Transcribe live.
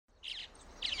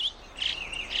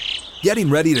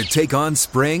Getting ready to take on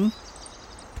spring?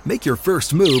 Make your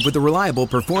first move with the reliable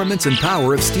performance and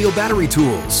power of Steel battery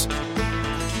tools.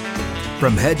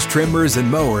 From hedge trimmers and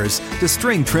mowers to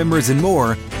string trimmers and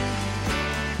more,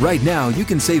 right now you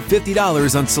can save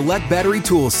 $50 on select battery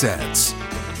tool sets.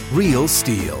 Real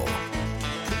Steel.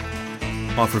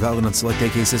 Offer valid on select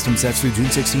AK system sets through June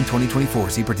 16,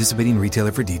 2024. See participating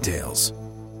retailer for details.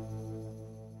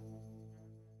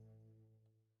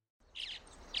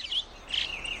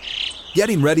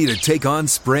 Getting ready to take on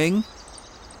spring?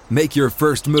 Make your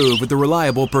first move with the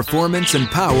reliable performance and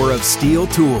power of Steel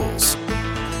tools.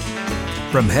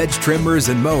 From hedge trimmers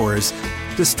and mowers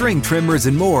to string trimmers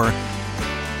and more,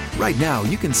 right now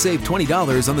you can save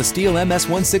 $20 on the Steel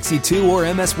MS-162 or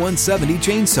MS-170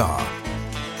 chainsaw.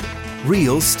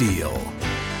 Real Steel.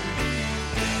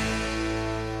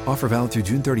 Offer valid through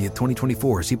June 30th,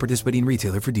 2024. See participating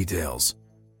retailer for details.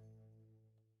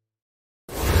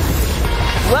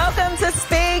 Welcome to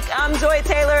Speak. I'm Joy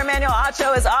Taylor. Emmanuel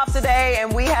Acho is off today,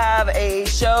 and we have a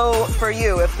show for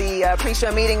you. If the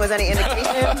pre-show meeting was any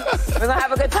indication, we're going to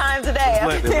have a good time today.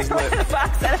 I'm here with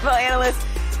Fox NFL analyst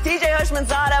TJ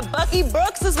Hushmanzada. Bucky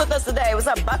Brooks is with us today. What's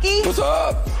up, Bucky? What's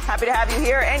up? Happy to have you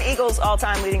here. And Eagles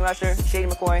all-time leading rusher, Shady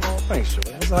McCoy. Oh, thanks, Joy.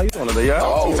 How you doing today,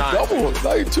 y'all? Oh, double.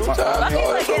 Like 2 times.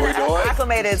 Bucky's like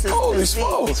acclimated to Holy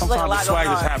smokes. Sometimes the swag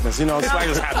just happens. You know, swag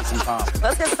just happens sometimes.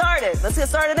 Let's get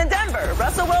started in Denver.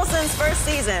 Russell Wilson's first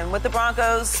season with the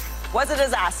Broncos was a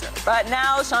disaster. But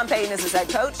now Sean Payton is his head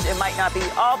coach. It might not be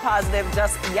all positive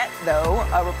just yet, though.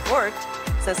 A report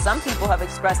says some people have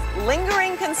expressed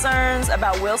lingering concerns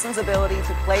about Wilson's ability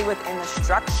to play within the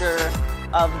structure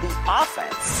of the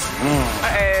offense.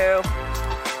 Uh-oh.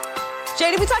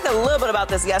 JD, we talked a little bit about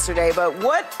this yesterday, but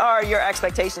what are your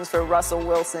expectations for Russell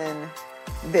Wilson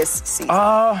this season?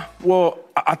 Well,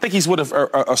 I think he's with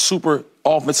a super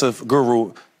offensive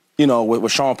guru, you know,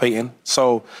 with Sean Payton.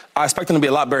 So I expect him to be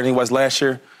a lot better than he was last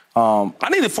year. I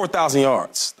needed 4,000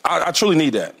 yards. I truly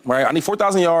need that, right? I need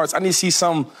 4,000 yards. I need to see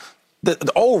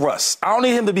the old Russ. I don't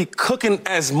need him to be cooking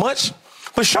as much,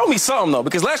 but show me something, though,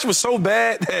 because last year was so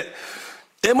bad that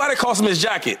it might have cost him his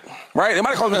jacket, right? It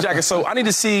might have cost him his jacket. So I need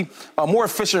to see a more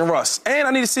efficient Russ. And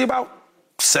I need to see about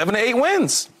 7 to 8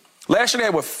 wins. Last year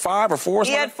they had, 5 or 4?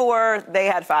 He had 4, they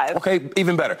had 5. Okay,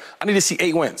 even better. I need to see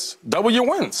 8 wins. Double your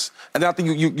wins. And then I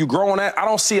think you grow on that. I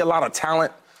don't see a lot of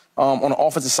talent on the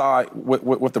offensive side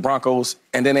with the Broncos.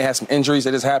 And then they had some injuries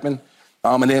that just happened.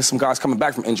 And then some guys coming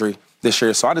back from injury this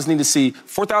year. So I just need to see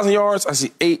 4,000 yards. I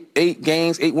see 8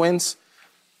 games, 8 wins.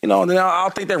 You know, and then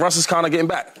I'll think that Russ is kind of getting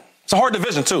back. It's a hard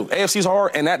division, too. AFC's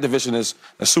hard, and that division is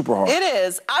super hard. It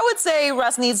is. I would say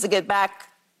Russ needs to get back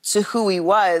to who he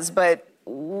was, but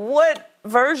what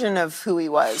version of who he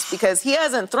was? Because he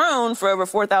hasn't thrown for over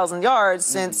 4,000 yards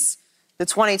since the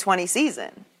 2020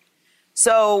 season.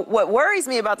 So what worries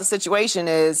me about the situation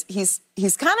is he's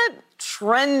kind of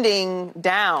trending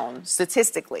down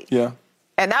statistically. Yeah.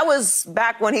 And that was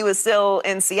back when he was still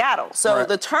in Seattle. So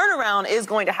the turnaround is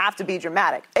going to have to be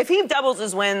dramatic. If he doubles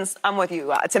his wins, I'm with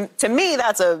you. To me,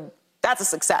 that's a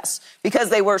success because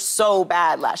they were so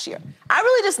bad last year. I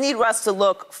really just need Russ to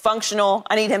look functional.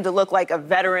 I need him to look like a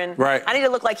veteran. Right. I need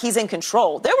to look like he's in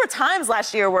control. There were times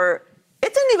last year where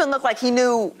it didn't even look like he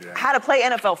knew how to play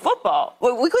NFL football.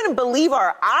 We couldn't believe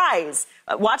our eyes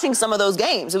watching some of those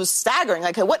games. It was staggering.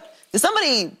 Like, what? Is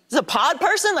a pod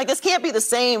person? Like, this can't be the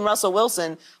same Russell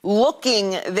Wilson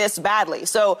looking this badly.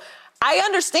 So I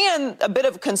understand a bit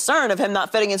of concern of him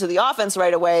not fitting into the offense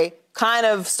right away, kind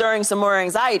of stirring some more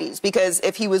anxieties, because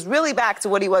if he was really back to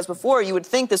what he was before, you would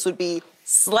think this would be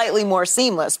slightly more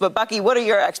seamless. But, Bucky, what are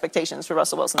your expectations for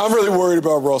Russell Wilson? I'm really worried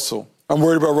about Russell. I'm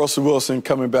worried about Russell Wilson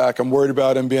coming back. I'm worried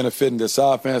about him being a fit in this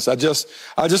offense. I just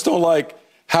don't like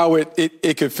how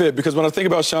it could fit. Because when I think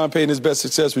about Sean Payton, his best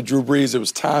success with Drew Brees, it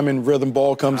was timing, rhythm,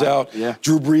 ball comes out. Yeah.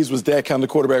 Drew Brees was that kind of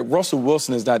quarterback. Russell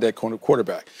Wilson is not that kind of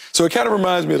quarterback. So it kind of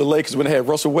reminds me of the Lakers when they had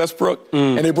Russell Westbrook,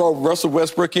 and they brought Russell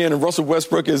Westbrook in, and Russell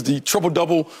Westbrook is the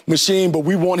triple-double machine, but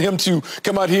we want him to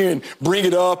come out here and bring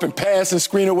it up and pass and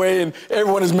screen away, and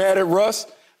everyone is mad at Russ.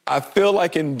 I feel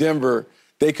like in Denver,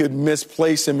 they could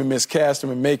misplace him and miscast him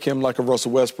and make him like a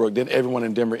Russell Westbrook. Then everyone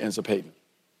in Denver ends up hating.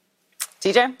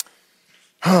 TJ?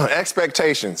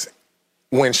 Expectations.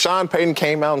 When Sean Payton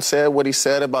came out and said what he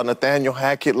said about Nathaniel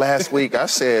Hackett last week, I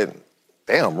said,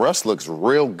 damn, Russ looks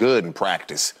real good in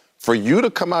practice. For you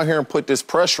to come out here and put this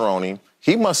pressure on him,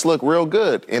 he must look real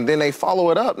good. And then they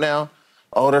follow it up now.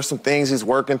 Oh, there's some things he's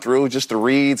working through, just the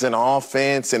reads and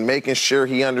offense and making sure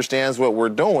he understands what we're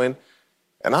doing.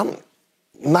 And I'm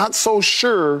not so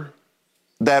sure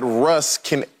that Russ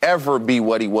can ever be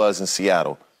what he was in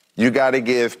Seattle. you got to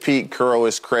give Pete Carroll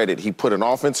his credit. He put an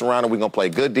offense around it. We're going to play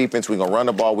good defense. We're going to run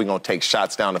the ball. We're going to take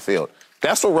shots down the field.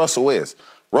 That's what Russell is.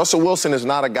 Russell Wilson is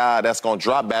not a guy that's going to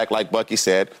drop back, like Bucky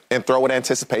said, and throw with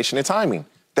anticipation and timing.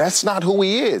 That's not who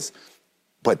he is.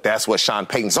 But that's what Sean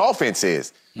Payton's offense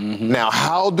is. Now,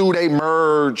 how do they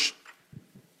merge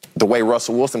the way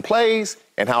Russell Wilson plays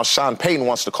and how Sean Payton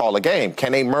wants to call a game?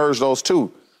 Can they merge those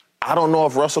two? I don't know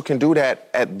if Russell can do that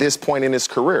at this point in his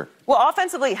career. Well,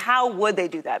 offensively, how would they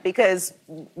do that? Because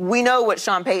we know what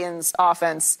Sean Payton's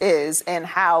offense is and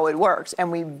how it works.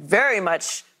 And we very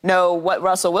much know what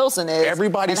Russell Wilson is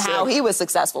and how he was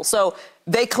successful. So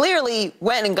they clearly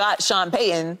went and got Sean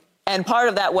Payton, and part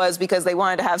of that was because they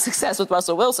wanted to have success with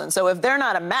Russell Wilson. So if they're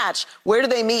not a match, where do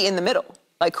they meet in the middle?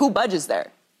 Like, who budges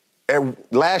there?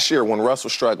 Last year when Russell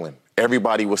was struggling,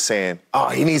 everybody was saying, oh,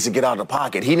 he needs to get out of the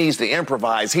pocket. He needs to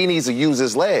improvise. He needs to use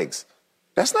his legs.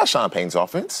 That's not Sean Payton's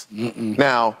offense.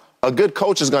 Now, a good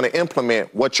coach is going to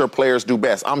implement what your players do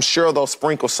best. I'm sure they'll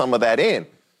sprinkle some of that in.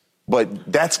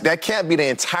 But that can't be the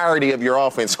entirety of your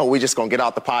offense, so we're just going to get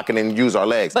out the pocket and use our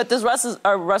legs. But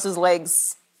are Russ's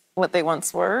legs what they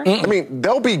once were? I mean,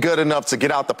 they'll be good enough to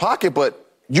get out the pocket, but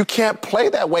you can't play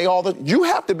that way you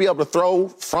have to be able to throw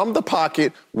from the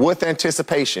pocket with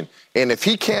anticipation. And if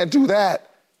he can't do that,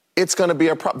 it's going to be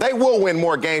a problem. They will win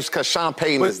more games because Sean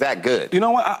Payton is that good. You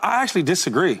know what? I actually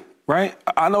disagree, right?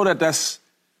 I know that's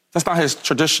not his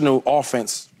traditional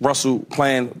offense, Russell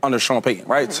playing under Sean Payton,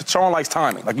 right? So Sean likes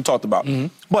timing, like you talked about.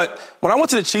 But when I went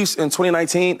to the Chiefs in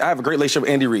 2019, I have a great relationship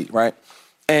with Andy Reid, right?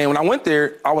 And when I went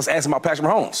there, I was asking about Patrick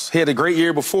Mahomes. He had a great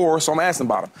year before, so I'm asking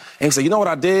about him. And he said, you know what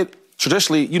I did?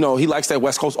 Traditionally, he likes that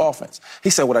West Coast offense.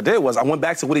 He said what I did was I went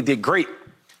back to what he did great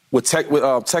with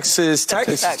Texas Tech,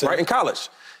 right, in college.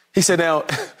 He said, now,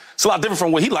 it's a lot different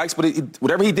from what he likes, but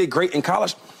whatever he did great in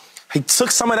college, he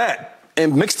took some of that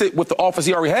and mixed it with the offense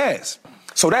he already has.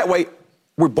 So that way,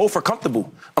 we both are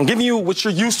comfortable. I'm giving you what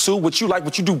you're used to, what you like,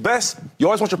 what you do best. You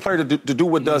always want your player to do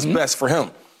what does best for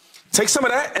him. Take some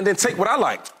of that and then take what I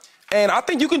like. And I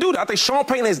think you can do that. I think Sean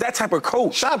Payton is that type of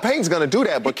coach. Sean Payton's going to do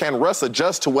that, but can Russ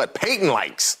adjust to what Payton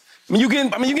likes? You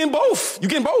getting both. You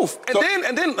getting both.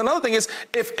 And then another thing is,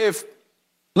 if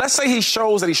let's say he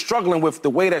shows that he's struggling with the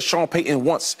way that Sean Payton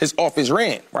wants his offense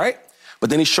ran, right? But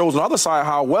then he shows on the other side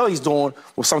how well he's doing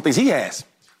with some things he has.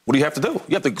 What do you have to do?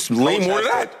 You have to lean more to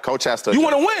that. Coach has to. You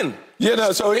want to win. Yeah,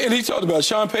 no, and he talked about,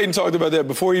 Sean Payton talked about that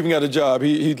before he even got a job.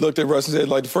 He looked at Russ and said,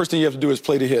 like, the first thing you have to do is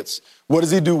play the hits. What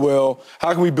does he do well?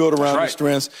 How can we build around his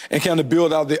strengths and kind of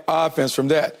build out the offense from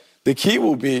that? The key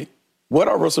will be, what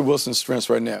are Russell Wilson's strengths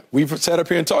right now? We've sat up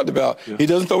here and talked about he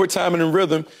doesn't throw with timing and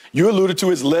rhythm. You alluded to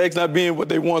his legs not being what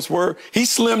they once were. He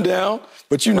slimmed down,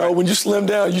 but when you slim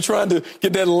down, you're trying to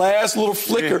get that last little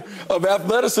flicker of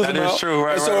athleticism out. That is true,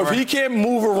 right? And so if he can't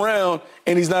move around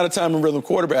and he's not a time and rhythm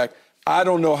quarterback, I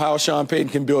don't know how Sean Payton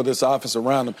can build this offense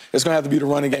around him. It's going to have to be the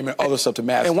running game and other stuff to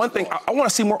master. And one thing, I want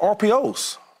to see more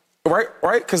RPOs. Right?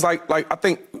 Because, like I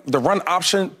think the run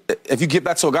option, if you give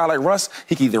that to a guy like Russ,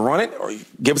 he can either run it or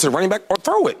give it to the running back or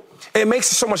throw it. It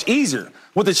makes it so much easier.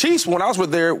 With the Chiefs, when I was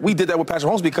there, we did that with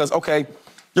Patrick Mahomes because, okay,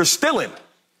 you're stealing.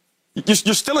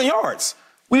 You're stealing yards.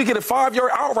 We get a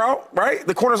 5-yard out route, right?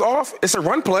 The corner's off. It's a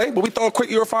run play, but we throw a quick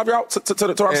 5-yard out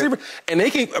to our receiver, and they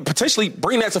can potentially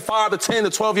bring that to 5 to 10 to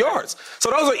 12 yards. So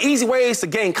those are easy ways to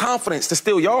gain confidence, to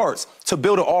steal yards, to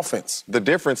build an offense. The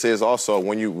difference is also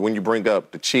when you bring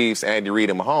up the Chiefs, Andy Reid,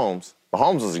 and Mahomes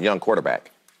was a young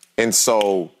quarterback. And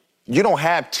so you don't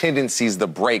have tendencies to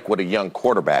break with a young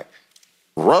quarterback.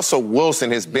 Russell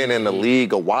Wilson has been in the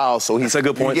league a while, so he's a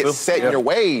good point, you get set in your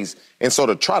ways. And so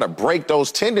to try to break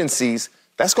those tendencies,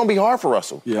 that's going to be hard for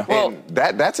Russell. Yeah. And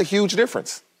that's a huge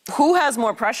difference. Who has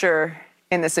more pressure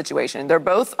in this situation? They're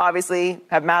both obviously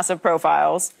have massive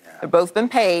profiles. They've both been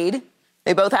paid.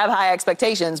 They both have high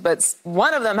expectations, but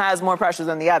one of them has more pressure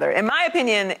than the other. In my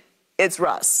opinion, it's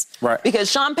Russ. Right.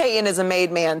 Because Sean Payton is a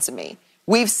made man to me.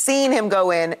 We've seen him go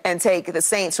in and take the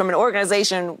Saints from an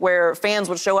organization where fans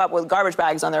would show up with garbage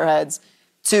bags on their heads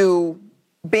to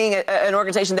being an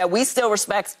organization that we still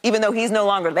respect, even though he's no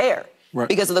longer there. Right.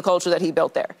 Because of the culture that he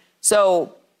built there.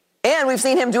 So, and we've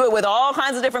seen him do it with all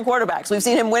kinds of different quarterbacks. We've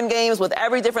seen him win games with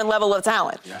every different level of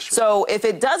talent. Yeah, sure. So if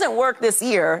it doesn't work this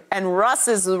year, and Russ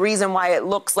is the reason why it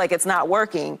looks like it's not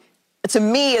working, to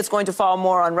me, it's going to fall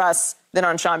more on Russ than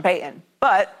on Sean Payton.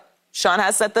 But Sean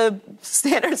has set the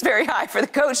standards very high for the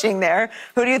coaching there.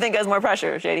 Who do you think has more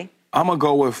pressure, Shady? I'm going to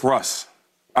go with Russ.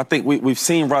 I think we've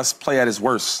seen Russ play at his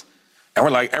worst. And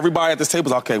we're like, everybody at this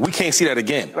table is okay. We can't see that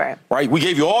again. Right? We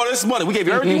gave you all this money. We gave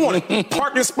you everything you wanted.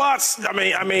 Parking spots.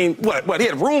 I mean, what? He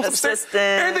had rooms upstairs.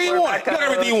 Everything you want. You got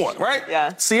everything you want, right?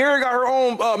 Yeah. Sierra got her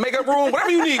own makeup room. Whatever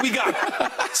you need, we got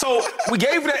it. So we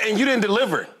gave you that, and you didn't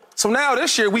deliver. So now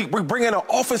this year, we bring in an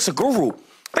offensive guru.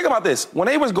 Think about this. When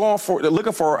they was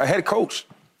looking for a head coach,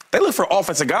 they looked for an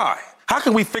offensive guy. How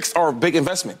can we fix our big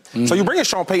investment? So you bring in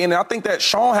Sean Payton, and I think that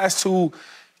Sean has to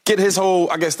get his whole,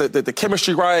 I guess, the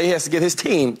chemistry right. He has to get his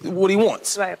team what he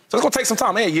wants. Right. So it's going to take some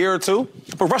time, a year or two.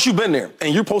 But Russ, you've been there,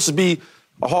 and you're supposed to be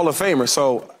a Hall of Famer.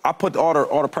 So I put all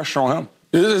the pressure on him.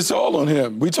 It's all on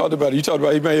him. We talked about it. You talked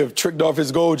about he may have tricked off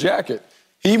his gold jacket.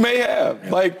 He may have.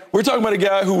 Like, we're talking about a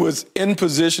guy who was in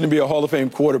position to be a Hall of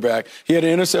Fame quarterback. He had an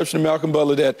interception to Malcolm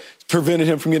Butler that prevented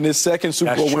him from getting his second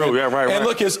Super Bowl win. Yeah, right. And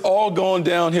look, it's all gone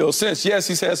downhill since. Yes,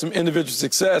 he's had some individual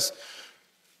success,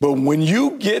 but when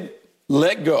you get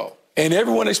let go, and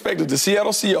everyone expected the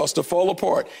Seattle Seahawks to fall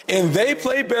apart, and they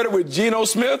play better with Geno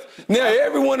Smith, now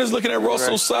everyone is looking at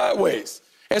Russell sideways.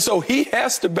 And so he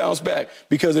has to bounce back,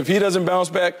 because if he doesn't bounce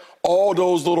back, all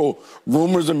those little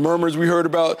rumors and murmurs we heard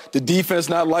about the defense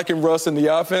not liking Russ and the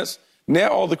offense, now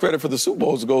all the credit for the Super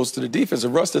Bowls goes to the defense,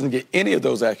 and Russ doesn't get any of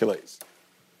those accolades.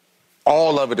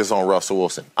 All of it is on Russell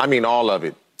Wilson. I mean, all of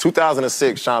it.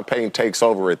 2006, Sean Payton takes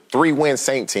over a 3-win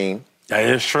Saint team. That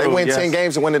is true. They win 10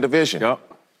 games and win the division. Yep.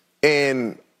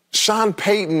 And Sean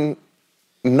Payton,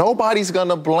 nobody's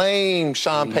gonna blame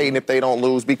Sean Payton if they don't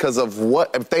lose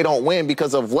if they don't win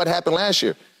because of what happened last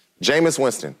year. Jameis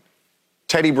Winston,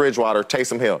 Teddy Bridgewater,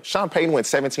 Taysom Hill. Sean Payton went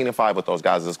 17-5 with those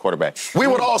guys as quarterback. We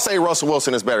would all say Russell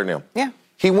Wilson is better than him. Yeah.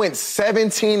 He went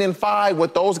 17-5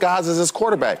 with those guys as his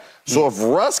quarterback. So if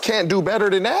Russ can't do better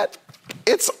than that,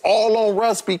 it's all on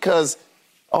Russ because,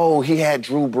 he had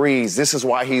Drew Brees. This is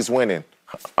why he's winning.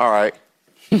 All right.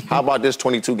 How about this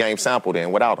 22-game sample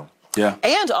then without him? Yeah.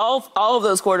 And all of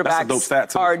those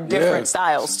quarterbacks are different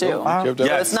styles, too.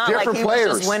 It's not like he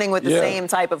was just winning with the same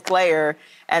type of player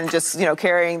and just,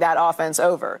 carrying that offense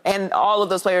over. And all of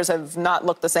those players have not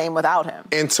looked the same without him.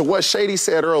 And to what Shady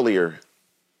said earlier,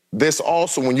 this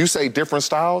also, when you say different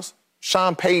styles,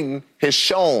 Sean Payton has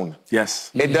shown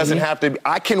it doesn't have to be.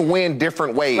 I can win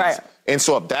different ways. Right. And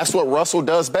so if that's what Russell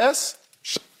does best,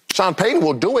 Sean Payton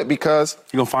will do it because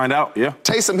you're going to find out,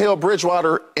 Taysom Hill,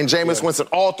 Bridgewater, and Jameis Winston,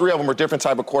 all three of them are different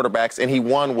type of quarterbacks, and he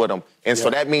won with them. And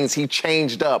so that means he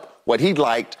changed up what he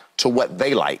liked to what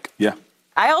they like. Yeah.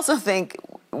 I also think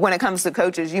when it comes to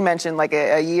coaches, you mentioned like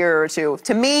a year or two.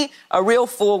 To me, a real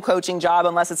full coaching job,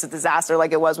 unless it's a disaster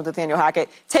like it was with Nathaniel Hackett,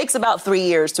 takes about 3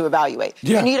 years to evaluate.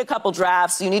 Yeah. You need a couple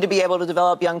drafts. You need to be able to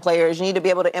develop young players. You need to be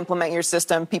able to implement your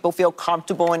system. People feel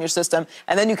comfortable in your system.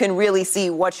 And then you can really see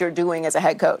what you're doing as a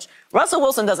head coach. Russell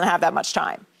Wilson doesn't have that much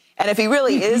time. And if he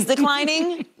really is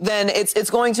declining, then it's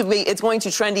going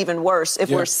to trend even worse if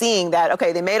we're seeing that,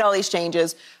 okay, they made all these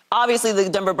changes. Obviously, the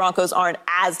Denver Broncos aren't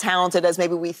as talented as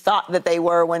maybe we thought that they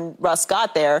were when Russ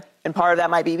got there. And part of that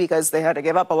might be because they had to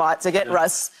give up a lot to get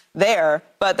Russ there.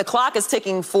 But the clock is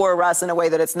ticking for Russ in a way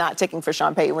that it's not ticking for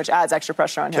Sean Payton, which adds extra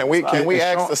pressure on him. Can we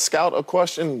ask the scout a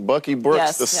question? Bucky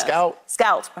Brooks, scout?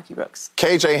 Scout, Bucky Brooks.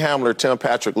 KJ Hamler, Tim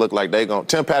Patrick look like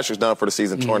Tim Patrick's done for the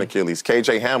season, torn Achilles.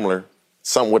 KJ Hamler,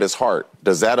 something with his heart.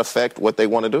 Does that affect what they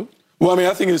want to do? Well, I mean,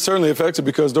 I think it certainly affected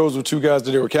because those were two guys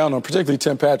that they were counting on, particularly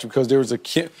Tim Patrick, because there was a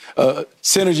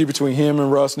synergy between him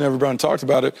and Russ, and everybody talked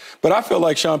about it. But I felt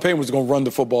like Sean Payton was going to run the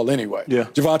football anyway. Yeah.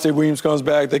 Javonte Williams comes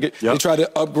back. They try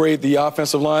to upgrade the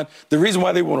offensive line. The reason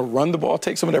why they want to run the ball,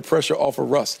 take some of that pressure off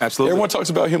of Russ. Absolutely. Everyone talks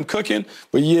about him cooking,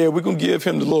 but we're going to give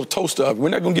him the little toaster oven. We're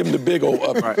not going to give him the big old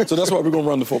oven. Right. So that's why we're going to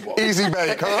run the football. Easy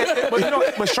bake, huh?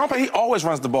 But Sean Payton, he always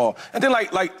runs the ball. And then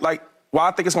well,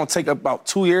 I think it's going to take about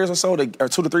 2 years or so, or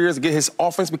 2 to 3 years to get his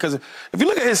offense, because if you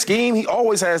look at his scheme, he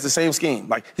always has the same scheme.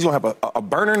 Like, he's going to have a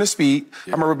burner in the speed.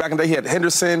 Yeah. I remember back in the day, he had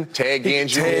Henderson. Ted Ginn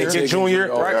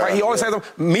Jr. Right? He always has them.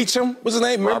 Meacham, what's his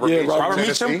name? Robert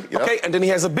Meacham. Yep. Okay, and then he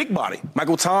has a big body.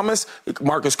 Michael Thomas,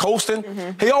 Marcus Colston.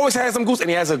 Mm-hmm. He always has them goose, and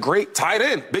he has a great tight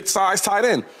end, big size tight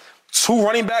end. 2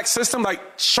 running back system. Like,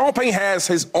 Sean Payton has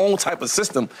his own type of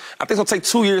system. I think it's going to take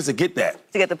 2 years to get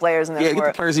that. To get the players in there. Yeah, get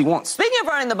the players he wants. Speaking of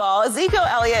running the ball, Ezekiel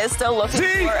Elliott is still looking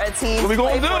for a team to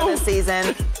play for this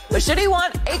season. But should he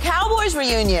want a Cowboys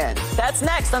reunion? That's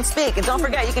next on Speak. And don't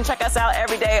forget, you can check us out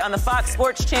every day on the Fox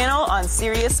Sports channel on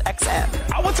Sirius XM.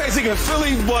 I would say Zeke in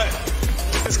Philly, but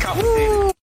it's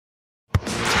complicated.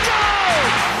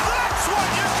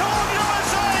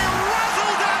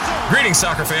 Greetings,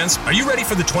 soccer fans. Are you ready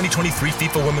for the 2023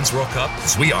 FIFA Women's World Cup?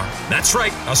 As we are. That's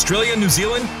right. Australia and New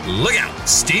Zealand, look out.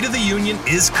 State of the Union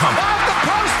is coming. Off the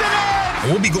post and in!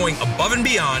 and we'll be going above and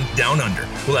beyond Down Under.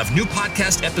 We'll have new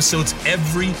podcast episodes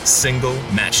every single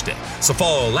match day. So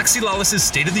follow Alexi Lawless's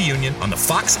State of the Union on the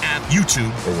Fox app,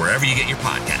 YouTube, or wherever you get your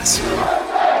podcasts.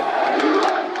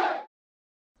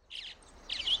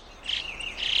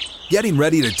 Getting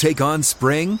ready to take on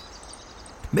spring?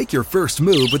 Make your first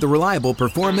move with the reliable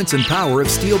performance and power of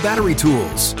Steel battery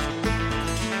tools.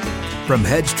 From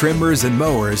hedge trimmers and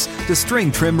mowers to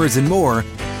string trimmers and more,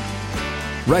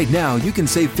 right now you can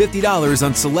save $50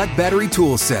 on select battery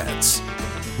tool sets.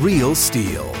 Real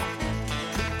Steel.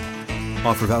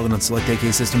 Offer valid on select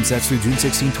AK system sets through June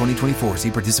 16, 2024.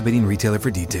 See participating retailer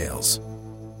for details.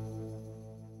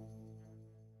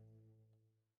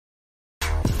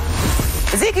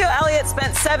 Ezekiel Elliott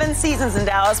spent 7 seasons in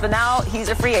Dallas, but now he's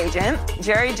a free agent.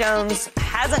 Jerry Jones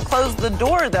hasn't closed the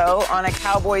door, though, on a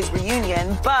Cowboys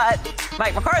reunion, but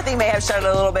Mike McCarthy may have shut it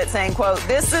a little bit, saying, quote,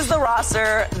 "This is the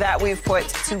roster that we've put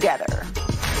together."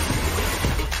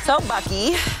 So,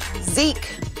 Bucky, Zeke,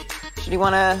 should he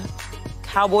want a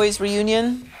Cowboys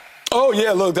reunion? Oh,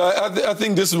 yeah, look, I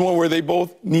think this is one where they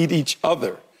both need each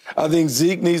other. I think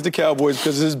Zeke needs the Cowboys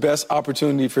because it's his best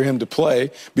opportunity for him to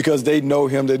play because they know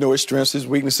him, they know his strengths, his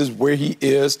weaknesses, where he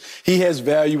is. He has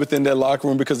value within that locker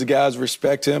room because the guys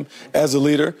respect him as a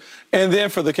leader. And then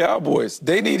for the Cowboys,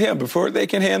 they need him before they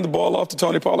can hand the ball off to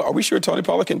Tony Pollard. Are we sure Tony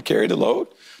Pollard can carry the load?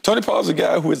 Tony Pollard's a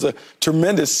guy who is a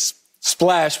tremendous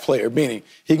splash player, meaning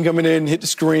he can come in there and hit the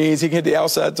screens, he can hit the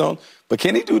outside zone, but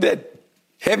can he do that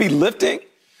heavy lifting?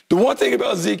 The one thing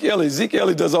about Zeke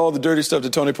Elliott does all the dirty stuff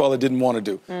that Tony Pollard didn't want to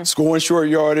do. Scoring short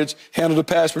yardage, handle the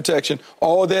pass protection,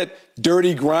 all that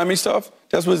dirty, grimy stuff,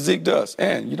 that's what Zeke does.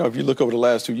 And, you know, if you look over the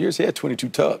last 2 years, he had 22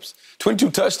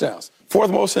 touchdowns,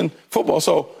 fourth most in football.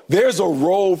 So there's a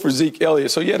role for Zeke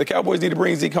Elliott. So, yeah, the Cowboys need to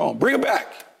bring Zeke home. Bring him back.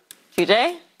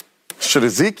 TJ? Should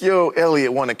Ezekiel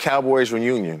Elliott want a Cowboys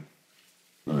reunion?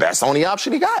 That's the only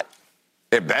option he got.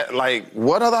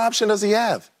 What other option does he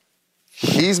have?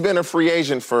 He's been a free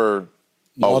agent for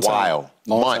a while,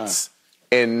 months,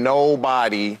 and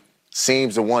nobody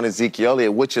seems to want Ezekiel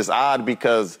Elliott, which is odd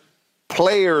because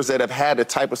players that have had the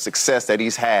type of success that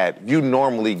he's had, you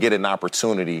normally get an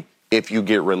opportunity if you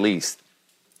get released.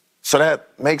 So that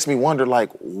makes me wonder,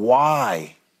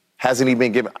 why hasn't he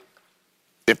been given?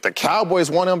 If the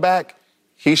Cowboys want him back,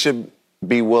 he should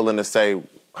be willing to say,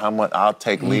 how much? I'll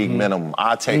take league minimum.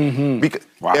 I'll take because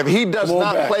if he does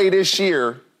not play this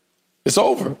year, it's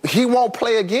over. He won't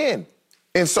play again.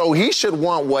 And so he should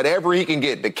want whatever he can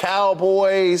get. The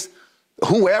Cowboys,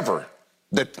 whoever.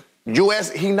 The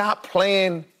U.S., he's not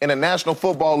playing in the National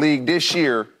Football League this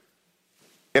year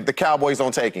if the Cowboys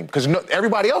don't take him. Because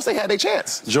everybody else, they had their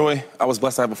chance. Joy, I was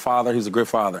blessed to have a father. He was a good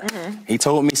father. He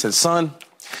told me, he said, son,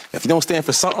 if you don't stand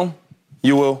for something,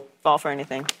 you will fall for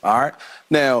anything. All right.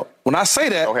 Now, when I say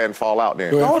that... Go ahead and fall out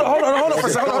then. Hold on for a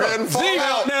second. Go ahead and fall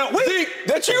out. Now, Zeke,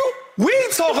 that's you? We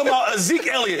ain't talking about Zeke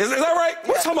Elliott. Is that right?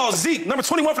 We're talking about Zeke, number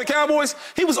 21 for the Cowboys.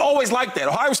 He was always like that.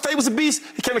 Ohio State was a beast.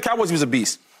 He came to the Cowboys, he was a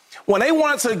beast. When they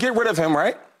wanted to get rid of him,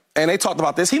 right, and they talked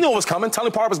about this, he knew it was coming. Tony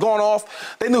Pollard was going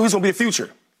off. They knew he was going to be a future.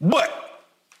 But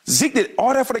Zeke did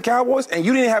all that for the Cowboys, and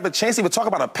you didn't have a chance to even talk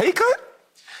about a pay cut?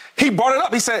 He brought it up.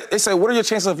 They said, what are your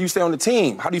chances if you stay on the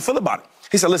team? How do you feel about it?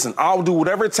 He said, listen, I'll do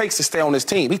whatever it takes to stay on this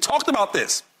team. He talked about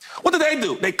this. What did they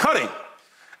do? They cut him.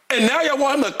 And now y'all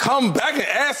want him to come back and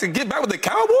ask and get back with the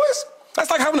Cowboys?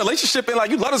 That's like having a relationship and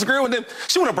you love this girl and then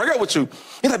she want to break up with you.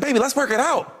 You're like, baby, let's work it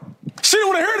out. She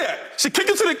didn't want to hear that. She kicked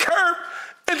him to the curb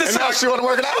and now she want to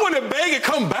work it out? You want to beg and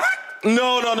come back?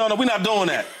 No, we're not doing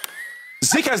that.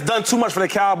 Zeke has done too much for the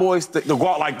Cowboys to go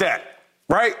out like that,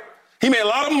 right? He made a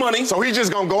lot of money. So he's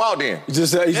just going to go out then? He's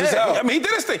just out. I mean, he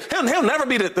did his thing. He'll never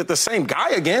be the same guy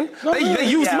again. They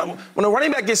use him. When a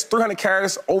running back gets 300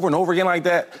 carries over and over again like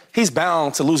that, he's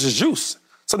bound to lose his juice.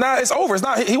 So now it's over. It's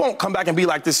not. He won't come back and be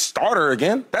like this starter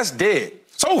again. That's dead.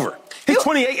 It's over. He's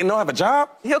 28 and don't have a job.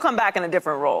 He'll come back in a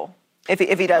different role. If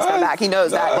he does come back, he knows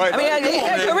that. Right, I mean, he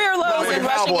had career lows in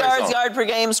rushing yards, yard per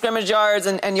game, scrimmage yards,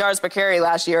 and yards per carry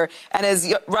last year. And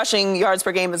his rushing yards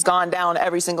per game has gone down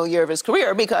every single year of his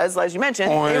career because, as you mentioned,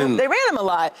 they ran him a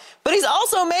lot. But he's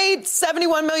also made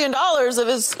 $71 million of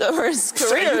his careers.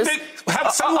 You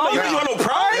have no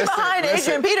pride? Only behind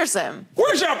Adrian Peterson.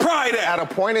 Where's your pride at?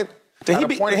 At a point, Did he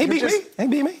beat me? He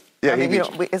beat me? Yeah, he beat you.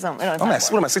 What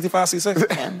am I, 65, 66?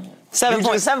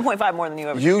 7.5 more than you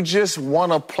ever. You just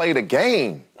want to play the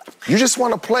game. You just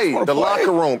want to play the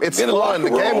locker room. It's fun. The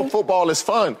game of football is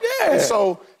fun. Yeah. And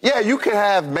so, you could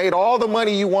have made all the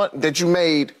money that you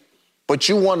made, but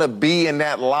you want to be in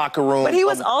that locker room. But he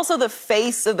was also the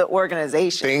face of the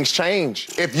organization. Things change.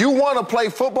 If you want to play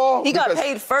football, he got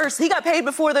paid first. He got paid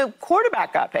before the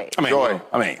quarterback got paid. I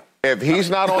mean, If he's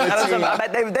not on the team, I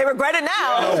bet they regret it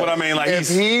now. No, but I mean, like, if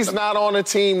he's not on the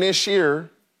team this year,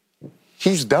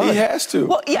 he's done. He has to.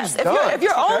 Well, yes. If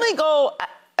your only goal,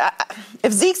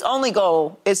 if Zeke's only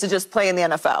goal is to just play in the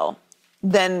NFL,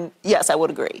 then yes, I would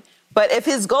agree. But if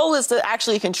his goal is to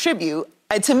actually contribute,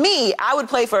 to me, I would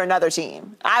play for another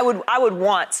team. I would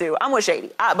want to. I'm with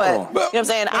Shady, but you know what I'm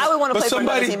saying. I would want to play for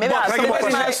another team. Maybe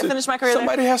I'll finish my career.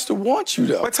 Somebody has to want you,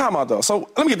 though. But time out, though. So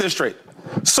let me get this straight.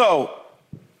 So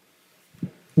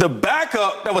the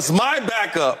backup that was my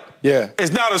backup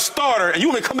is now the starter, and you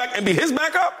want me to come back and be his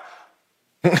backup?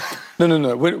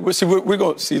 No. We're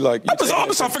going to see, like... I'm just trying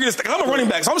to figure this thing. I'm a running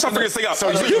back, so I'm just trying to figure this thing out. So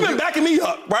you've been backing me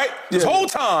up, right? This whole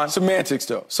time. Semantics,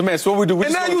 though. Semantics. What we do, we're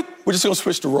just going to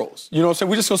switch the roles. You know what I'm saying?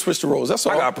 We're just going to switch the roles. That's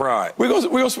all. I got pride. We're going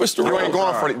to switch the roles. You ain't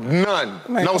going for it. None.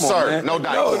 Man, no, sir. On, no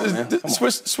dice. No,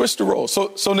 switch the roles.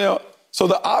 So now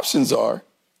the options are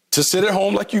to sit at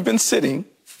home like you've been sitting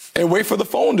and wait for the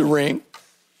phone to ring,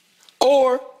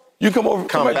 or you come over.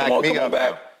 Come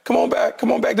back. Come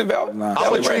on back to Val. I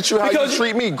would treat you how you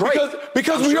treat me. Great.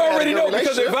 Because we already know.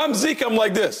 Because if I'm Zeke, I'm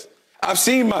like this. I've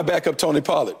seen my backup, Tony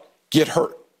Pollard, get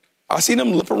hurt. I've seen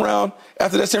him lip around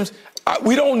after that series.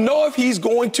 We don't know if he's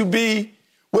going to be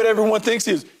what everyone thinks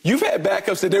he is. You've had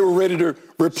backups that they were ready to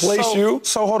replace you.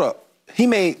 So hold up. He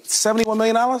made $71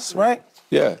 million, right?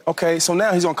 Yeah. Okay, so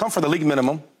now he's going to come for the league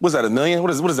minimum. What's that, $1 million?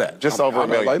 What is that? Just over $1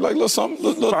 million. Like little something,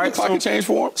 little pocket change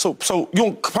for him. So you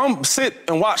don't come sit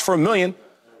and watch for $1 million.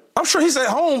 I'm sure he's at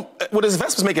home with his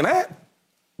investments making that.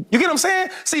 You get what I'm saying?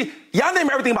 See, y'all name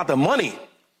everything about the money.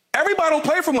 Everybody don't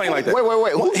play for money like that.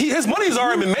 Wait. His money's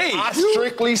already been made. I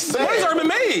strictly said. His money's already been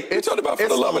made. You're talking about for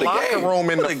the love of the game. Room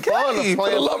in the fun of for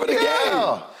the love of the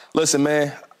game. Listen,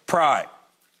 man, pride.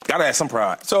 Gotta have some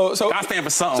pride. So I stand for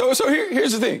something. So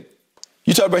here's the thing.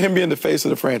 You talk about him being the face of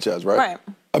the franchise, right? Right.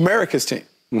 America's team.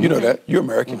 You know that. You're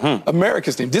American.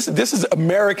 America's team. This is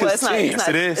America's team. Yes,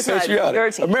 it is. It's not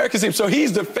your team. America's team. So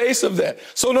he's the face of that.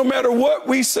 So no matter what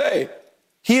we say,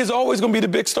 he is always going to be the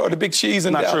big star, the big cheese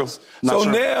in Dallas.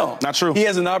 Not true. He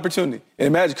has an opportunity. And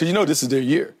imagine, because you know this is their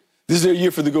year. This is their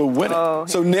year for the go win it. Oh.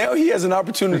 So now he has an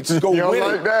opportunity to go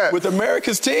win it with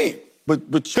America's team.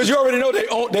 But because you already know they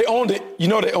owned it. You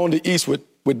know they own the East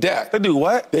with Dak. They do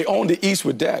what? They own the East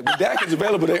with Dak. When Dak is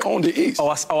available, they own the East. Oh,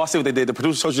 I see what they did. The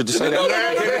producer told you to say that.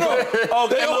 No.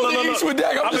 They own the East with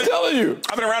Dak. I'm just telling you.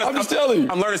 I've been around. I'm just telling you.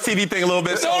 I'm learning this TV thing a little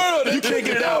bit. No. You can't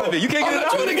get it out of it. You can't get it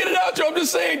out. I'm not trying to get it out, Joe. I'm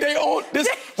just saying they own this.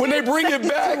 When they bring it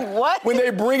back. What? When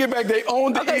they bring it back, they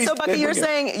own the East. Okay, so Bucky,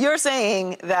 you're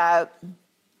saying that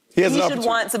he should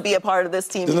want to be a part of this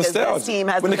team because this team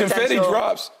has when the confetti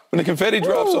drops. When the confetti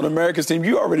drops on America's team,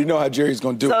 you already know how Jerry's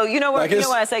going to do it. So you know what? You know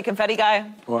what I say, confetti guy.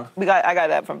 What? I got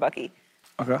that from Bucky.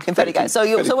 Okay. Confetti guy.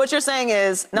 So what you're saying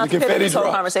is not to pivot this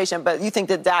whole conversation, but you think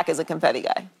that Dak is a confetti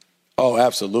guy. Oh,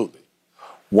 absolutely.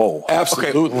 Whoa.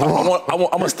 Absolutely. Okay. I'm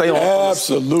going to stay on.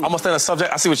 Absolutely. I'm going to stay on the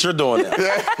subject. I see what you're doing now.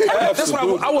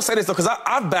 Absolutely. I will say this, though, because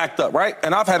I've backed up, right?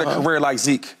 And I've had a career like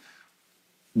Zeke.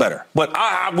 Better. But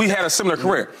we had a similar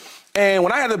career. And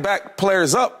when I had to back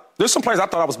players up, there's some players I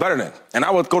thought I was better than. And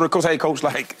I would go to the coach, hey, coach,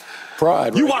 like,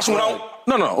 pride. You watch when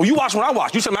you watch when I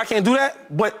watch. You said, I can't do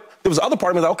that. But there was other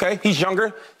part of me like, okay, he's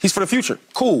younger. He's for the future.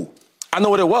 Cool. I know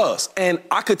what it was. And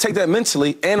I could take that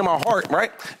mentally and in my heart,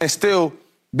 right? And still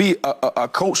be a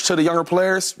coach to the younger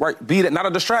players, right? Be that, not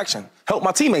a distraction. Help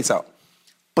my teammates out.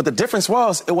 But the difference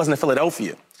was it wasn't in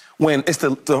Philadelphia. When it's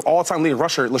the all-time leading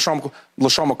rusher, LaShawn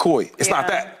McCoy. It's not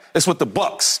that. It's with the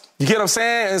Bucks. You get what I'm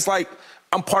saying? It's like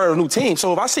I'm part of a new team.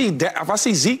 So if I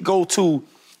see Zeke go to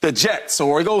the Jets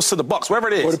or he goes to the Bucks, wherever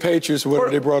it is. Or the Patriots, wherever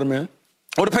they brought him in.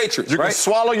 Or the Patriots, you right? can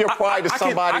swallow your pride to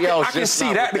somebody else. I can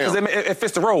see that because it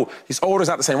fits the role. He's older, he's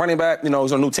not the same running back, he's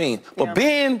on a new team. But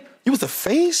Ben, you was the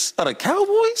face of the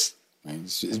Cowboys?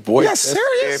 His boy. Yeah,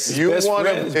 serious? If you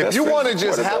want to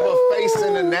just have a face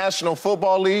in the National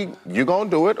Football League, you're going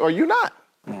to do it or you're not.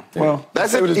 Well,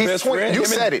 that's it. He's 20. You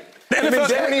said it. The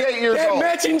NFL, 28 years old.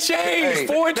 That matching change.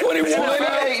 4-21.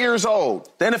 28 years old.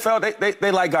 The NFL,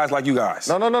 they like guys like you guys.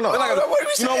 No. Like,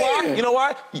 you know why? You know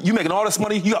why? You making all this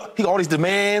money. He got all these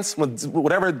demands.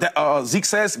 Whatever Zeke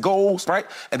says goes, right?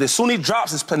 And as soon as he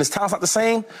drops, his talent's not the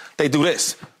same. They do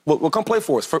this. We'll come play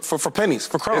for us for pennies,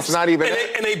 for crumbs. It's not even.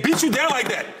 And they beat you down like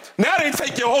that. Now they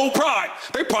take your whole pride.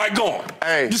 They probably gone.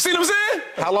 Hey. You see what I'm saying?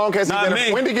 How long has he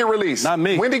been? When did he get released? Not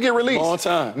me. When did he get released? Long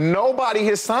time. Nobody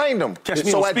has signed him.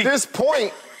 So at this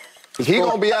point, he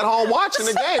gonna be at home watching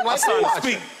the game like we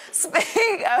watching.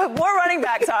 More running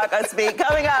back talk on Speak.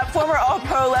 Coming up, former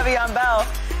All-Pro Le'Veon Bell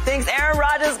thinks Aaron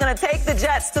Rodgers is going to take the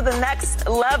Jets to the next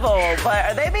level. But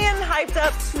are they being hyped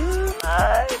up too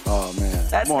much? Oh, man.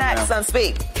 That's next on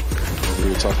Speak. We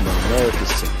were talking about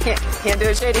America's team. Can't do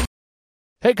it, Shady.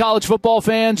 Hey, college football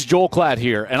fans, Joel Klatt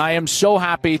here, and I am so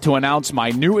happy to announce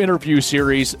my new interview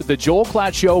series, The Joel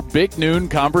Klatt Show Big Noon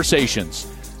Conversations.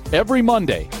 Every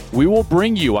Monday, we will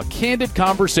bring you a candid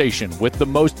conversation with the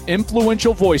most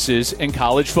influential voices in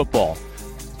college football.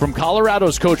 From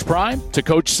Colorado's Coach Prime to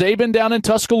Coach Saban down in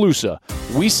Tuscaloosa,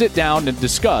 we sit down and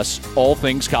discuss all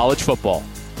things college football.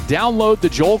 Download The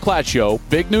Joel Klatt Show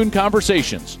Big Noon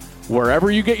Conversations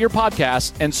wherever you get your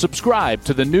podcasts, and subscribe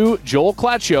to the new Joel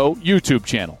Klatt Show YouTube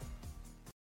channel.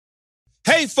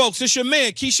 Hey, folks, it's your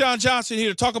man, Keyshawn Johnson, here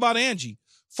to talk about Angie,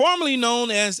 formerly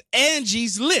known as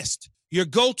Angie's List, your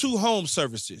go-to home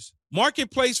services.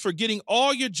 Marketplace for getting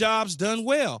all your jobs done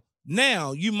well.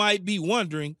 Now, you might be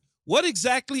wondering, what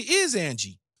exactly is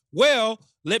Angie? Well,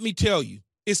 let me tell you,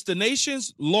 it's the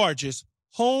nation's largest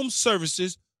home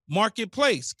services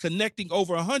marketplace, connecting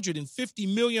over 150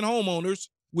 million homeowners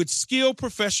with skilled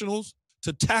professionals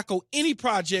to tackle any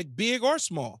project, big or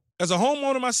small. As a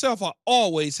homeowner myself, I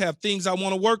always have things I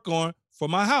want to work on for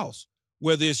my house,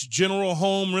 whether it's general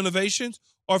home renovations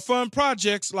or fun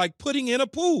projects like putting in a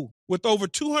pool. With over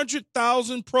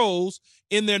 200,000 pros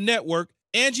in their network,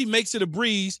 Angie makes it a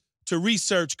breeze to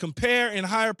research, compare, and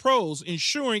hire pros,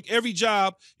 ensuring every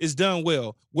job is done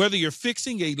well. Whether you're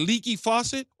fixing a leaky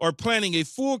faucet or planning a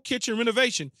full kitchen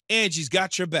renovation, Angie's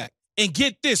got your back. And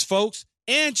get this, folks.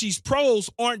 Angie's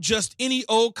pros aren't just any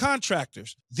old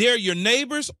contractors. They're your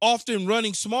neighbors, often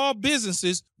running small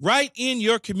businesses right in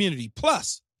your community.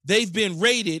 Plus, they've been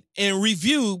rated and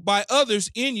reviewed by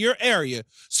others in your area,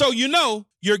 so you know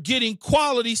you're getting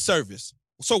quality service.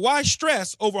 So why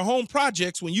stress over home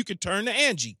projects when you can turn to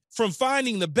Angie? From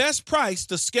finding the best price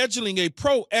to scheduling a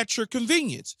pro at your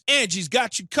convenience, Angie's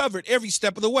got you covered every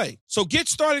step of the way. So get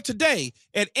started today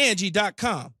at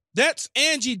Angie.com. That's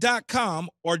Angie.com,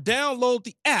 or download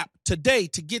the app today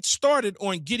to get started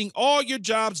on getting all your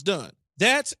jobs done.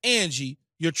 That's Angie,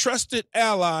 your trusted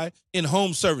ally in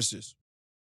home services.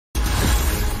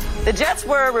 The Jets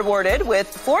were rewarded with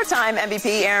four-time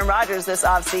MVP Aaron Rodgers this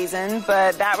offseason,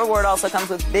 but that reward also comes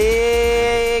with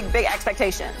big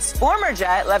expectations. Former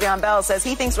Jet Le'Veon Bell says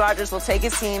he thinks Rodgers will take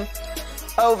his team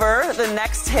over the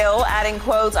next hill, adding,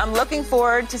 quotes, "I'm looking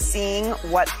forward to seeing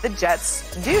what the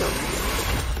Jets do."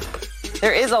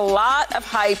 There is a lot of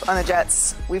hype on the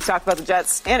Jets. We've talked about the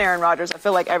Jets and Aaron Rodgers, I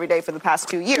feel like, every day for the past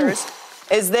 2 years.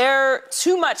 Is there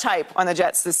too much hype on the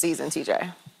Jets this season,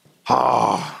 TJ?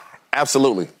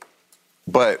 Absolutely.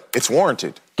 But it's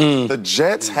warranted. The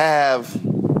Jets have,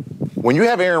 when you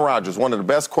have Aaron Rodgers, one of the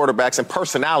best quarterbacks and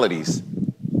personalities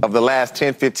of the last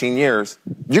 10, 15 years,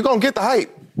 you're going to get the hype.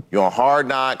 You're on Hard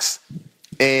Knocks,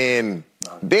 and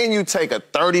then you take a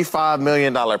 $35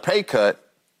 million pay cut.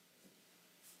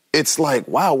 It's like,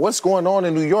 wow, what's going on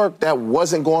in New York that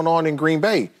wasn't going on in Green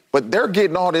Bay? But they're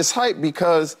getting all this hype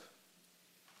because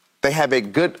they have a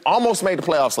good, almost made the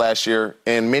playoffs last year,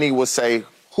 and many would say,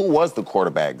 who was the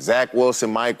quarterback? Zach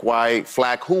Wilson, Mike White,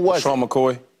 Flack, who was LaShawn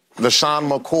McCoy. LaShawn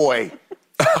McCoy.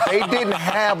 They didn't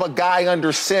have a guy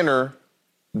under center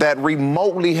that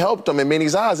remotely helped them in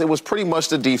many's eyes. It was pretty much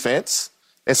the defense.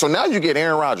 And so now you get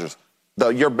Aaron Rodgers,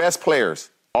 your best players,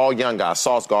 all young guys.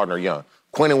 Sauce Gardner, young.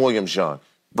 Quinnen Williams, young.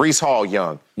 Breece Hall,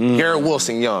 young. Garrett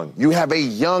Wilson, young. You have a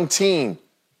young team.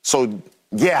 So,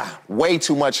 yeah, way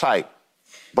too much hype.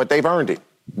 But they've earned it.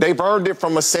 They've earned it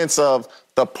from a sense of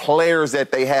the players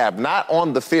that they have. Not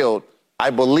on the field. I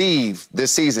believe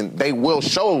this season they will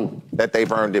show that they've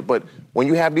earned it. But when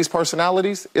you have these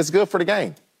personalities, it's good for the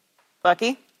game.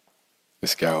 Bucky?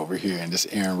 This guy over here and this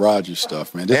Aaron Rodgers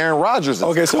stuff, man. Aaron Rodgers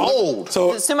is cold.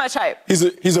 So It's too much hype.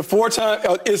 He's a four-time.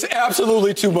 It's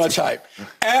absolutely too much hype.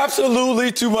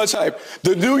 Absolutely too much hype.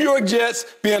 The New York Jets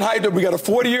being hyped up. We got a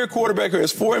 40-year quarterback who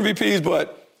has 4 MVPs,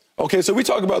 but okay, so we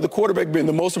talk about the quarterback being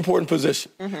the most important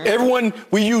position. Everyone,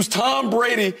 we use Tom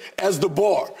Brady as the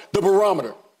bar, the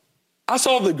barometer. I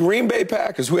saw the Green Bay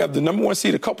Packers, who have the number 1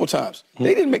 seed a couple times.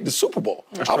 They didn't make the Super Bowl.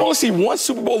 I've only seen 1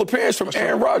 Super Bowl appearance from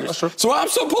Aaron Rodgers. So I'm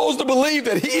supposed to believe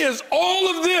that he is all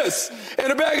of this in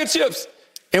a bag of chips.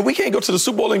 And we can't go to the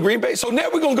Super Bowl in Green Bay. So now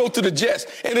we're going to go to the Jets.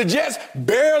 And the Jets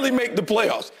barely make the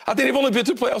playoffs. I think they've only been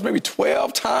to the playoffs maybe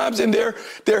 12 times in their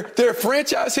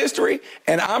franchise history.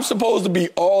 And I'm supposed to be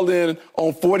all in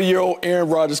on 40-year-old Aaron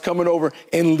Rodgers coming over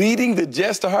and leading the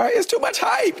Jets to high. It's too much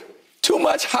hype. Too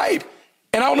much hype.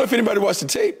 And I don't know if anybody watched the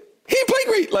tape. He didn't play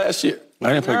great last year.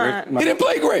 I didn't play great. He didn't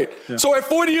play great. Yeah. So at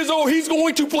 40 years old, he's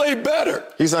going to play better.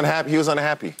 He's unhappy. He was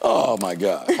unhappy. Oh, my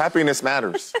God. Happiness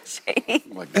matters.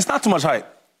 It's not too much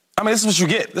hype. I mean, this is what you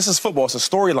get. This is football. It's a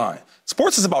storyline.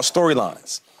 Sports is about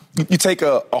storylines. You take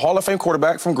a Hall of Fame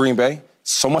quarterback from Green Bay,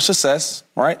 so much success,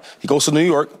 right? He goes to New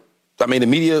York, the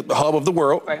media hub of the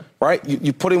world, right?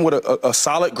 You put him with a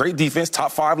solid, great defense,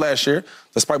 top 5 last year,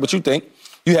 despite what you think.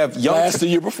 You have the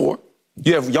year before.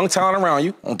 You have young talent around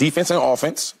you on defense and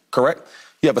offense, correct?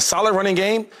 You have a solid running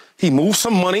game. He moves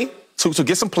some money to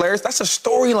get some players. That's a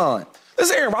storyline. This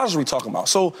is Aaron Rodgers we're talking about.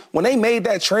 So when they made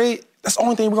that trade, that's the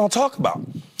only thing we're going to talk about.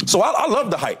 So I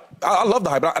love the hype. I love the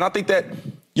hype. And I think that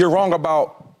you're wrong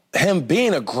about him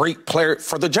being a great player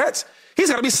for the Jets. He's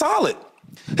got to be solid.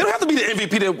 He don't have to be the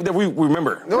MVP that we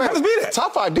remember. He don't have to be that.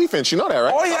 Top 5 defense, you know that,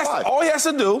 right? All he has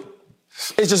to do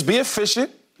is just be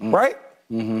efficient, right?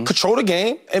 Mm-hmm. Control the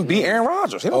game and beat Aaron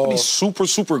Rodgers. He don't have to be super,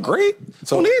 super great.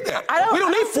 So we don't need that. We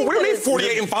don't need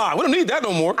 48-5. We don't need that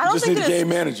no more. We just need a game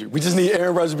manager. We just need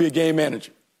Aaron Rodgers to be a game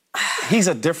manager. He's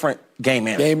a different game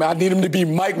manager. I need him to be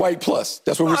Mike White plus.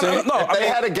 That's what we're saying? No, they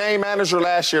had a game manager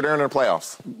last year during the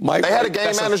playoffs. They had a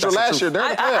game manager last year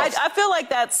during the playoffs. I feel like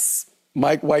that's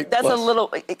Mike White that's plus. A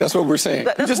little. That's what we're saying.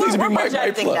 He just needs to be Mike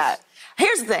White plus. That.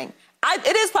 Here's the thing.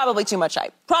 It is probably too much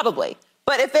hype. Probably.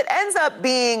 But if it ends up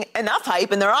being enough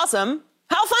hype and they're awesome,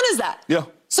 how fun is that? Yeah.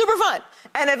 Super fun.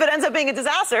 And if it ends up being a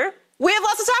disaster, we have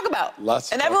lots to talk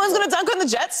about. And everyone's going to dunk on the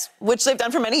Jets, which they've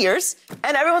done for many years,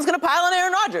 and everyone's going to pile on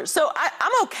Aaron Rodgers. So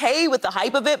I'm okay with the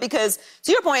hype of it because,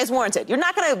 to your point, it's warranted. You're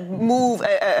not going to move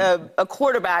a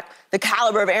quarterback the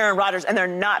caliber of Aaron Rodgers and there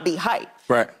not be hype.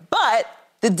 Right. But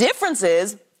the difference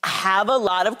is I have a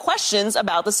lot of questions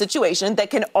about the situation that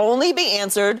can only be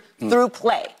answered through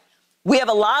play. We have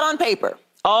a lot on paper,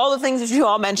 all the things that you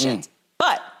all mentioned.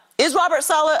 But is Robert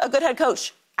Saleh a good head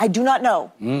coach? I do not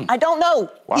know. I don't know.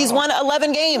 Wow. He's won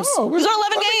 11 games. He's won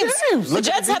 11 games. The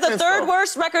Jets have the third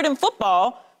worst record in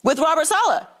football with Robert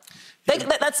Saleh.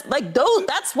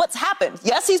 That's what's happened.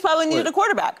 Yes, he's probably needed a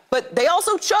quarterback, but they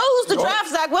also chose to draft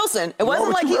Zach Wilson. It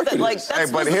wasn't like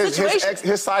that's but the situation.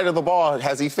 His side of the ball,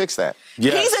 has he fixed that?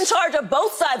 Yes. He's in charge of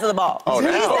both sides of the ball. He's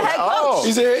the head coach.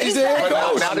 He's the head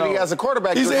coach. Now that he has a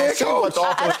quarterback, he's the head coach.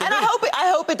 And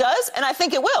I hope it does, and I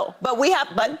think it will. But we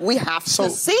have to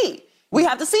see. We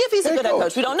have to see if he's a good head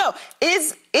coach. We don't know.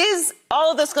 Is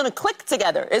all of this going to click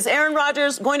together? Is Aaron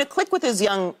Rodgers going to click with his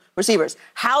young receivers?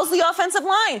 How's the offensive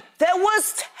line that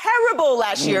was terrible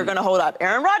last year going to hold up?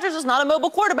 Aaron Rodgers is not a mobile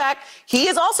quarterback. He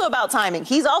is also about timing.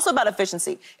 He's also about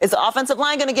efficiency. Is the offensive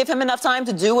line going to give him enough time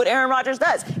to do what Aaron Rodgers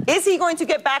does? Is he going to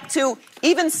get back to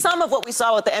even some of what we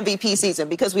saw with the MVP season?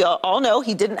 Because we all know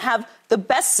he didn't have the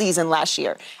best season last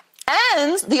year.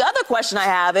 And the other question I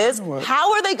have is,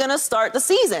 how are they going to start the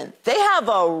season? They have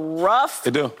a rough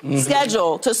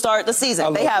schedule to start the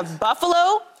season. They have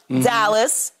Buffalo,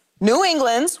 Dallas, New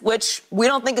England, which we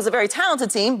don't think is a very talented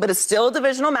team, but it's still a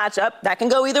divisional matchup. That can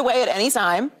go either way at any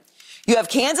time. You have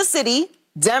Kansas City,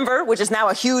 Denver, which is now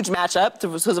a huge matchup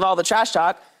because of all the trash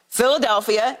talk,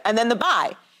 Philadelphia, and then the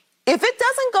bye. If it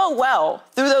doesn't go well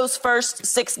through those first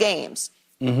 6 games,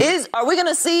 are we going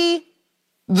to see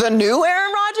the new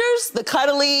Aaron Rodgers, the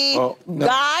cuddly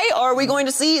guy, or are we going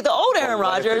to see the old Aaron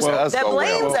Rodgers that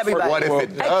blames everybody? What if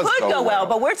it does could go well,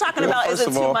 but we're talking about is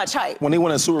it too much hype? When they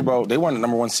won the Super Bowl, they weren't the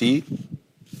number 1 seed.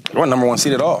 They weren't number 1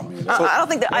 seed at all. I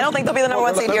don't think they'll be the number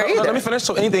 1 seed here either. Let me finish.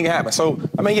 So anything can happen. So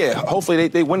hopefully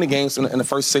they win the games in the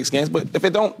first 6 games. But if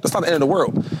it don't, that's not the end of the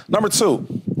world. Number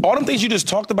 2, all them things you just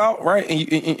talked about, right?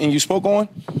 And you spoke on.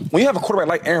 When you have a quarterback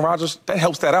like Aaron Rodgers, that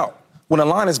helps that out. When the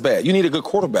line is bad, you need a good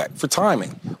quarterback for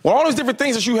timing. Well, all those different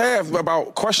things that you have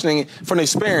about questioning from the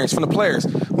experience, from the players.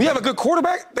 When you have a good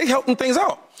quarterback, they help them things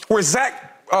out. Where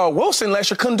Zach Wilson last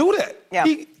year couldn't do that. Yeah.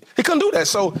 He couldn't do that.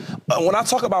 So when I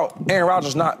talk about Aaron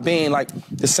Rodgers not being like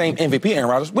the same MVP Aaron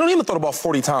Rodgers, we don't even throw the ball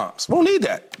 40 times. We don't need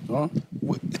that.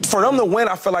 For them to win,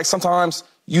 I feel like sometimes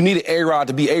you need an A-Rod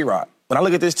to be A-Rod. When I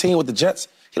look at this team with the Jets,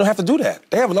 you don't have to do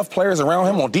that. They have enough players around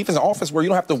him on defense and offense where you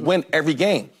don't have to win every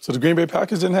game. So the Green Bay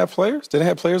Packers didn't have players? They didn't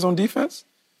have players on defense?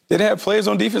 They didn't have players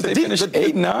on defense? They finished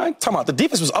 8-9? Talking about the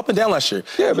defense was up and down last year.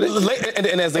 Yeah, but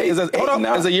as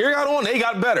the year got on, they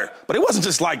got better. But it wasn't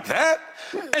just like that.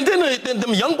 And then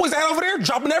them young boys out over there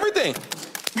dropping everything.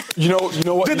 You know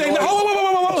what? Did they not?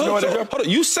 Hold on.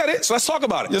 You said it, so let's talk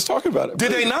about it. Let's talk about it.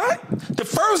 Did they not? The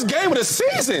first game of the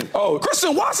season.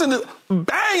 Christian Watson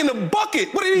bang in the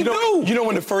bucket. What did he do? You know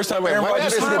when the first time Aaron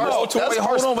Rodgers threw the ball to him?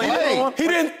 Hold on.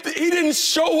 He didn't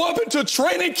show up until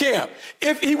training camp.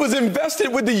 If he was invested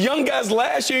with the young guys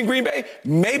last year in Green Bay,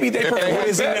 maybe they performed. What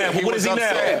is he now? What is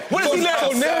he now?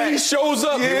 So now he shows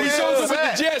up. He shows up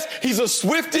with the Jets. He's a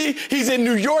Swiftie. He's in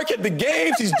New York at the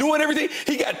games. He's doing everything.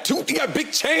 He got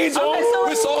big chains on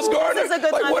with Sauce Gardner. This is a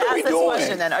good time to ask this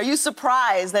question then. Are you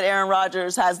surprised that Aaron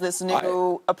Rodgers has this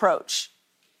new approach?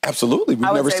 Absolutely.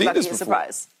 We've never seen this before.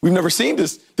 Surprise. We've never seen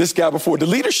this guy before. The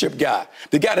leadership guy.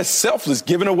 The guy that's selfless,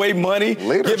 giving away money,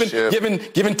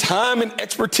 giving time and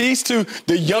expertise to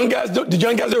the young guys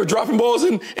that were dropping balls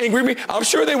in Green Bay. I'm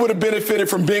sure they would have benefited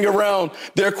from being around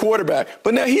their quarterback.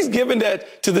 But now he's giving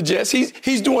that to the Jets.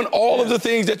 He's doing all of the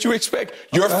things that you expect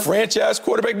your franchise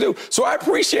quarterback to do. So I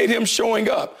appreciate him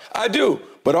showing up. I do.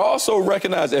 But I also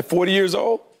recognize at 40 years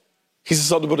old, he's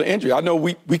susceptible to injury. I know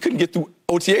we couldn't get through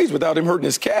OTAs without him hurting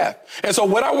his calf. And so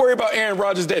when I worry about Aaron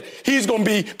Rodgers, that he's going to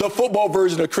be the football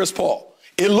version of Chris Paul.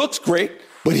 It looks great,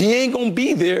 but he ain't going to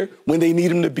be there when they need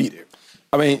him to be there.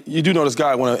 I mean, you do know this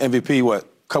guy won an MVP, a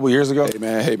couple years ago?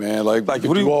 Hey, man, like what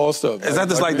do you all stuff? Is that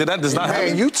just like that does not happen?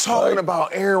 Man, you talking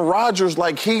about Aaron Rodgers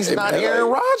like he's not Aaron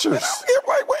Rodgers.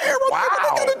 Aaron Rodgers,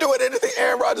 what they going to do with anything?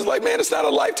 Aaron Rodgers, like, man, it's not a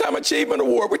lifetime achievement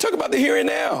award. We're talking about the here and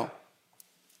now.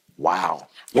 Wow.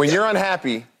 When you're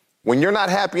unhappy, when you're not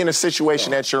happy in a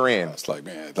situation that you're in, it's like,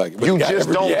 man, you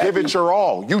just don't give it your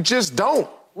all. You just don't.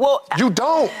 Well, you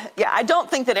don't. Yeah, I don't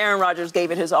think that Aaron Rodgers gave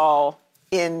it his all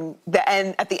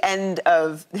at the end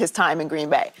of his time in Green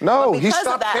Bay. No, he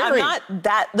stopped caring.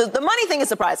 The money thing is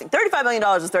surprising. $35 million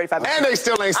is $35 million. And they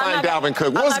still ain't signed Dalvin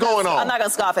Cook. What's going on? I'm not going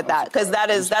to scoff at that because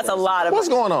that's a lot of What's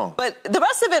going on? But the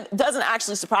rest of it doesn't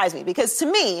actually surprise me because to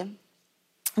me,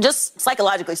 just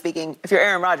psychologically speaking, if you're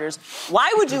Aaron Rodgers,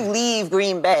 why would you leave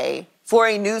Green Bay for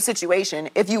a new situation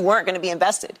if you weren't going to be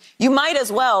invested? You might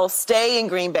as well stay in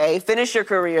Green Bay, finish your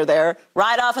career there,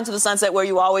 ride off into the sunset where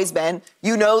you've always been.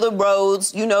 You know the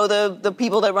roads. You know the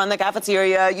people that run the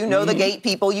cafeteria. You know the gate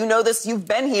people. You know this. You've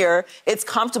been here. It's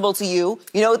comfortable to you.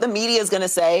 You know what the media is going to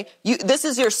say. This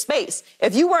is your space.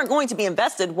 If you weren't going to be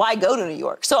invested, why go to New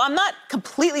York? So I'm not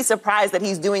completely surprised that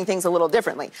he's doing things a little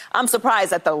differently. I'm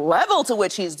surprised at the level to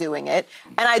which he's doing it.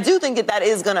 And I do think that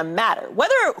is going to matter.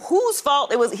 Whether whose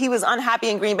fault it was he was unhappy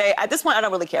in Green Bay, at this point, I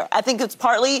don't really care. I think it's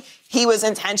partly he was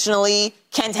intentionally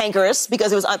cantankerous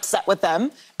because he was upset with them.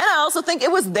 And I also think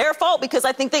it was their fault because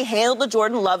I think they handled the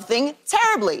Jordan Love thing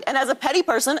terribly. And as a petty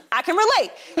person, I can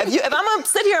relate. If I'm going to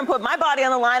sit here and put my body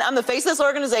on the line, I'm the face of this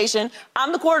organization,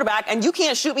 I'm the quarterback, and you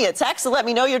can't shoot me a text to let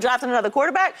me know you're drafting another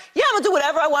quarterback, yeah, I'm going to do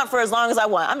whatever I want for as long as I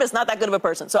want. I'm just not that good of a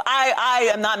person. So I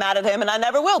am not mad at him, and I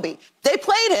never will be. They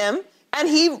played him, and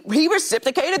he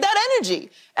reciprocated that energy.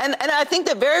 And I think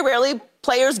that very rarely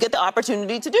players get the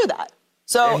opportunity to do that.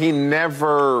 So and he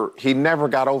never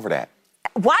got over that.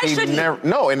 Why should he?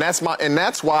 No, and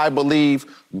that's why I believe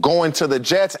going to the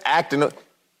Jets acting.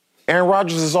 Aaron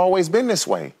Rodgers has always been this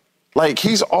way. Like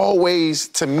he's always,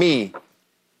 to me,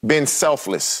 been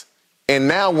selfless. And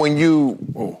now when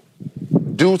you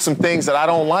do some things that I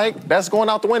don't like, that's going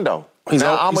out the window. He's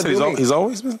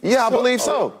always been? Yeah, I believe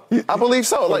so. I believe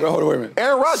so. Like, hold on, wait a minute.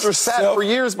 Aaron Rodgers sat for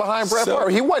years behind Brett Favre.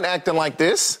 He wasn't acting like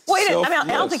this. Wait, I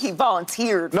don't think he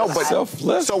volunteered. No, but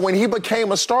selfless. So when he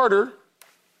became a starter,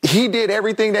 he did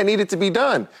everything that needed to be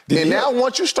done. Now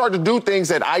once you start to do things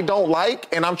that I don't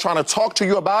like and I'm trying to talk to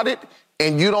you about it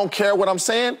and you don't care what I'm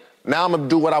saying, now I'm going to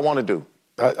do what I want to do.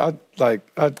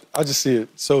 I just see it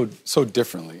so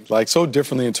differently. Like, so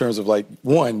differently in terms of, like,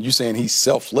 one, you saying he's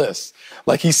selfless.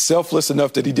 Like, he's selfless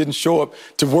enough that he didn't show up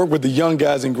to work with the young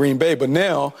guys in Green Bay, but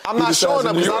now I'm not showing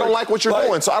up because I don't like what you're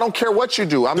doing, so I don't care what you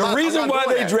do. The reason why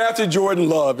they drafted Jordan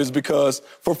Love is because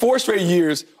for 4 straight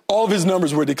years, all of his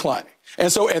numbers were declining.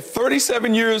 And so at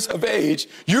 37 years of age,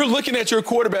 you're looking at your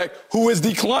quarterback who is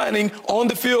declining on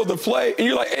the field of play, and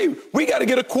you're like, hey, we got to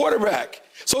get a quarterback.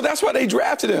 So that's why they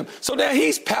drafted him. So now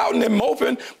he's pouting and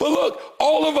moping. But look,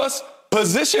 all of us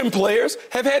position players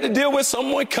have had to deal with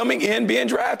someone coming in being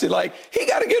drafted. Like, he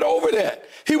got to get over that.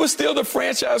 He was still the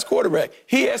franchise quarterback.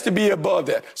 He has to be above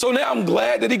that. So now I'm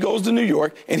glad that he goes to New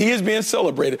York and he is being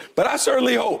celebrated. But I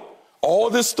certainly hope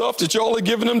all this stuff that y'all are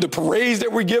giving him, the parades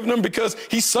that we're giving him because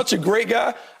he's such a great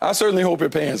guy, I certainly hope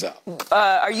it pans out.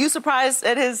 Are you surprised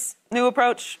at his new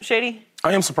approach, Shady?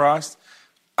 I am surprised.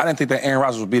 I didn't think that Aaron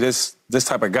Rodgers would be this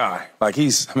type of guy. Like,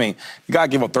 you got to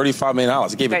give up $35 million.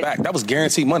 He gave it back. That was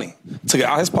guaranteed money. Took it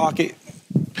out of his pocket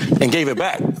and gave it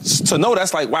back. To know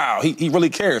that's like, wow, he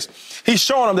really cares. He's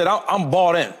showing them that I'm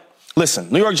bought in. Listen,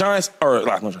 New York Jets,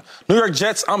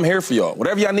 I'm here for y'all.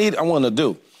 Whatever y'all need, I'm willing to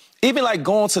do. Even, like,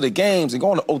 going to the games and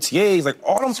going to OTAs, like,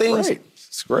 all them things.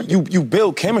 It's great. You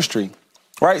build chemistry,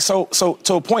 right? So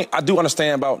to a point, I do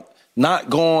understand about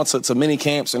not going to mini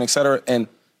camps and et cetera,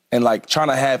 and like trying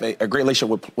to have a great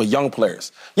relationship with young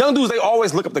players. Young dudes, they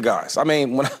always look up to guys. I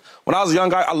mean, when I was a young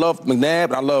guy, I loved McNabb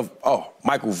and I loved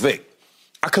Michael Vick.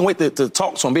 I couldn't wait to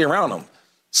talk to him, be around him.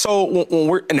 So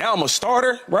and now I'm a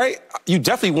starter, right? You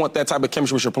definitely want that type of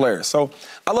chemistry with your players. So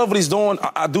I love what he's doing.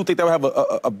 I do think they'll have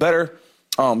a better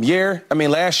year. I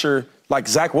mean, last year, like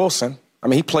Zach Wilson, I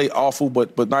mean, he played awful,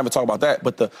 but not even talk about that.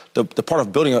 But the part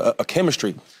of building a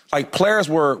chemistry. Like, players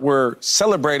were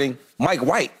celebrating Mike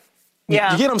White.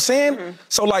 Yeah. You get what I'm saying? Mm-hmm.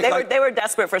 So, they were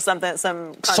desperate for something,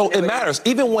 So it matters.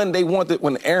 Even when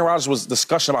when Aaron Rodgers was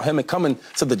discussion about him and coming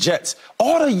to the Jets,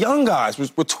 all the young guys were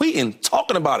tweeting,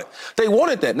 talking about it. They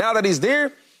wanted that. Now that he's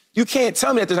there, you can't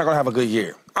tell me that they're not going to have a good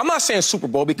year. I'm not saying Super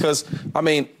Bowl because, I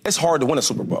mean, it's hard to win a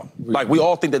Super Bowl. Like, we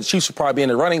all think that the Chiefs should probably be in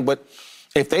the running, but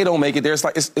if they don't make it there,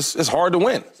 it's hard to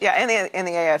win. Yeah, in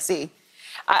the AFC.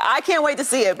 I can't wait to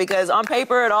see it because on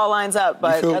paper it all lines up.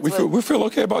 But we feel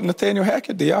okay about Nathaniel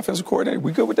Hackett, the offensive coordinator.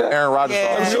 We good with that? Aaron Rodgers.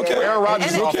 Okay. Aaron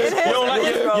Rodgers. You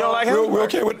don't like him? We're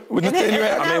okay with Nathaniel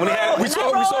Hackett. I mean, we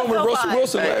saw him with Russell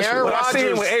Wilson last year. When I see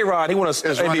him with A-Rod, he won an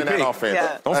MVP.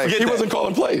 Yeah. Don't forget He that. wasn't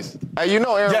calling plays. Hey, you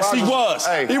know Aaron Yes, Rodgers. he was.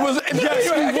 Hey. He was.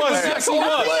 Yes, he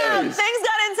was. Things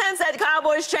got intense at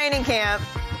Cowboys training camp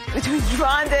between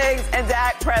Trevon Diggs and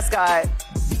Dak Prescott.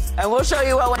 And we'll show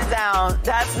you what went down.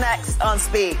 That's next on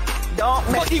Speak. Don't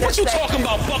miss Bucky, what you talking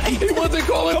about, Bucky? He wasn't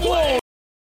calling plays.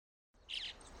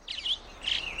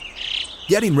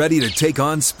 Getting ready to take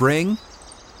on spring?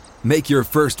 Make your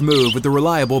first move with the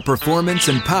reliable performance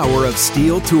and power of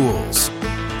Steel tools.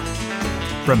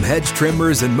 From hedge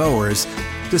trimmers and mowers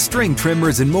to string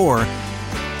trimmers and more,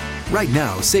 right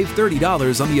now save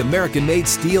 $30 on the American-made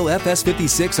Steel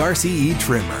FS56 RCE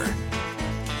trimmer.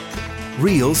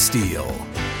 Real Steel.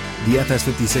 The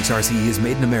FS56 RCE is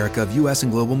made in America of U.S.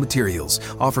 and global materials.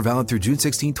 Offer valid through June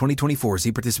 16, 2024.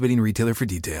 See participating retailer for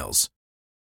details.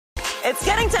 It's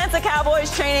getting tense at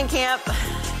Cowboys training camp.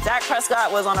 Dak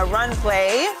Prescott was on a run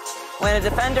play when a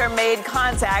defender made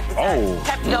contact that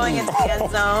kept going into the end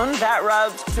zone. That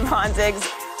rubbed Trevon Diggs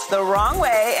the wrong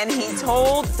way, and he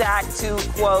told Dak to,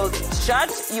 quote, shut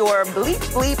your bleep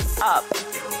bleep up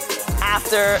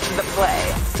after the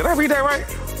play. Did I read that right?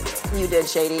 You did,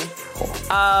 Shady.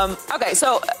 Okay,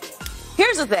 so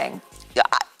here's the thing.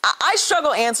 I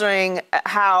struggle answering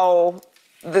how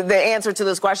the answer to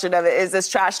this question of is this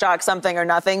trash talk something or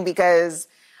nothing, because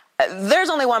there's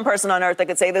only one person on earth that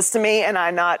could say this to me and I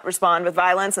not respond with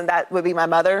violence, and that would be my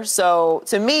mother. So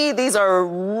to me, these are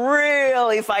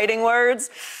really fighting words.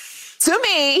 To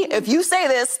me, if you say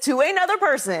this to another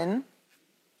person,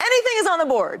 anything is on the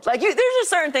board. Like, there's just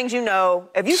certain things you know.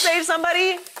 If you say to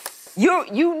somebody,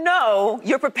 you know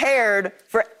you're prepared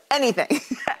for anything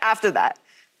after that,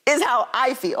 is how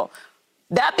I feel.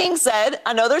 That being said,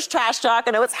 I know there's trash talk.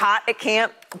 I know it's hot at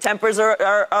camp. Tempers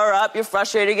are up. You're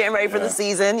frustrated getting ready for the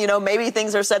season. You know, maybe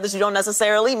things are said that you don't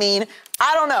necessarily mean.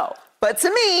 I don't know. But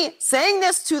to me, saying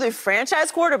this to the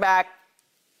franchise quarterback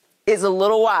is a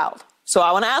little wild. So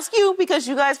I want to ask you, because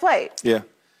you guys played. Yeah.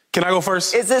 Can I go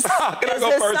first? Is this, something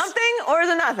or is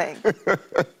it nothing?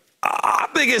 I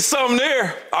think it's something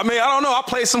there. I mean, I don't know. I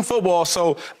played some football,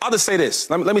 so I'll just say this.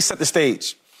 Let me set the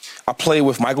stage. I played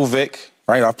with Michael Vick,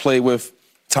 right? I played with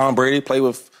Tom Brady, played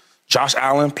with Josh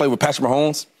Allen, played with Patrick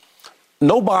Mahomes.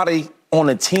 Nobody on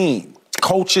the team,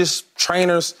 coaches,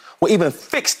 trainers, will even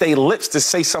fix their lips to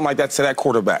say something like that to that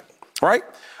quarterback, right?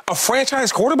 A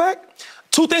franchise quarterback,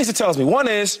 two things it tells me. One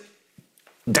is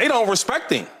they don't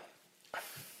respect him.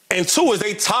 And two is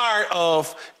they tired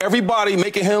of everybody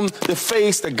making him the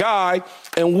face, the guy,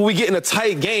 and when we get in a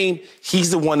tight game, he's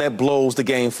the one that blows the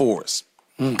game for us.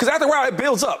 Because after a while, it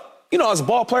builds up. You know, as a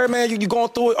ball player, man, you're going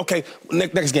through it. Okay,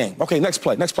 next game. Okay, next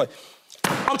play.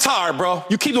 I'm tired, bro.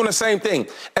 You keep doing the same thing.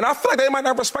 And I feel like they might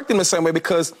not respect him the same way,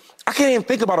 because I can't even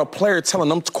think about a player telling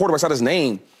them quarterbacks out his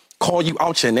name, call you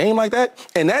out your name like that.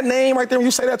 And that name right there, when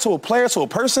you say that to a player, to a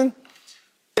person,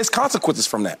 it's consequences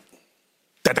from that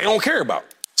they don't care about.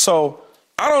 So,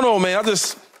 I don't know, man.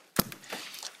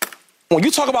 When you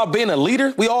talk about being a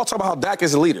leader, we all talk about how Dak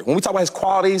is a leader. When we talk about his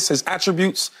qualities, his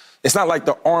attributes, it's not like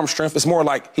the arm strength. It's more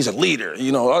like he's a leader,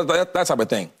 you know, that type of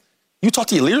thing. You talk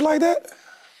to your leader like that?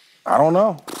 I don't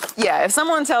know. Yeah, if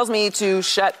someone tells me to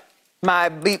shut my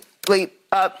bleep bleep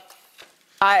up,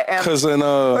 I am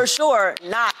for sure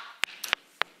not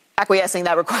acquiescing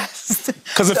that request.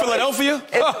 Because in Philadelphia?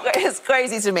 It's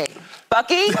crazy to me.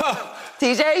 Bucky,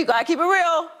 TJ, you gotta keep it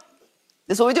real.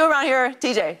 This is what we do around here,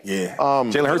 TJ. Yeah.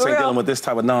 Jalen Hurts ain't dealing with this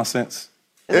type of nonsense.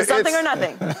 Is it something or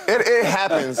nothing? It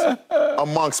happens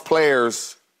amongst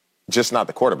players, just not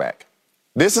the quarterback.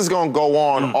 This is going to go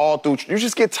on all through. You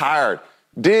just get tired.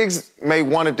 Diggs may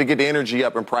wanted to get the energy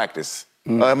up in practice.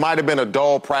 It might have been a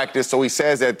dull practice, so he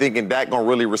says that thinking Dak going to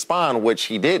really respond, which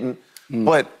he didn't.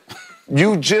 But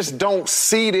you just don't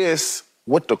see this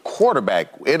with the quarterback.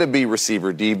 It'll be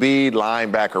receiver, DB,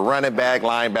 linebacker, running back,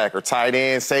 linebacker, tight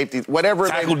end, safety, whatever.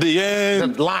 Tackle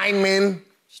DN. The lineman.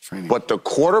 But the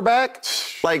quarterback,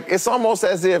 like, it's almost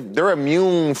as if they're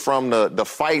immune from the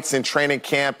fights in training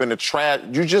camp and the trash.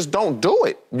 You just don't do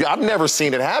it. I've never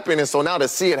seen it happen, and so now to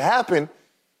see it happen,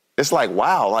 it's like,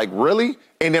 wow, like, really?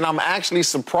 And then I'm actually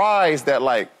surprised that,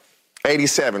 like,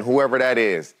 87, whoever that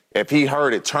is, if he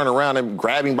heard it, turn around and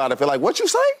grab him by the feet, like, what you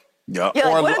say? Yep. Yeah,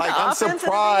 Or, like, like, I'm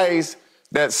surprised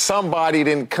that somebody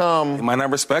didn't come He might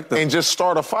not respect them. and just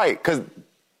start a fight. Because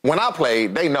when I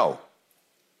played, they know.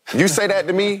 You say that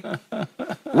to me,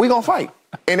 we gonna fight.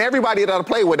 And everybody that I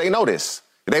play with, they know this.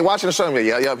 They watching the show and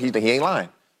be like, he ain't lying.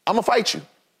 I'm gonna fight you.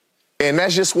 And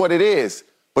that's just what it is.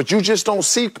 But you just don't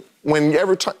see,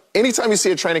 anytime you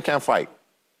see a training camp fight,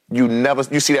 you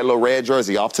see that little red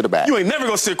jersey off to the back. You ain't never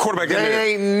gonna see a quarterback in there.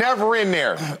 They ain't never in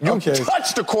there. You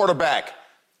touch the quarterback.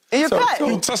 And you're cut.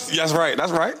 That's right.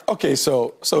 That's right. Okay,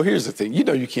 so here's the thing. You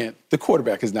know you can't. The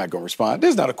quarterback is not going to respond.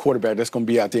 There's not a quarterback that's going to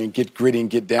be out there and get gritty and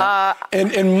get down.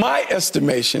 And in my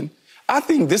estimation, I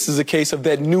think this is a case of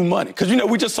that new money. Because,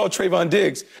 we just saw Trevon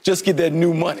Diggs just get that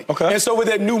new money. Okay. And so with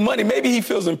that new money, maybe he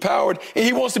feels empowered and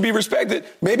he wants to be respected.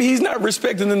 Maybe he's not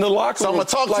respected in the locker room. So I'm going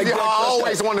to talk to you how I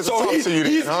always wanted to talk to you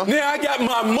then, huh? Now I got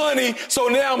my money, so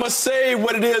now I'm going to say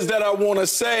what it is that I want to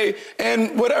say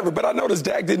and whatever. But I noticed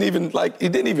Dak didn't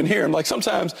even hear him. Like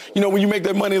sometimes, when you make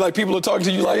that money, like people are talking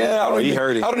to you like, I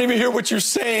don't even hear what you're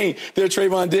saying there,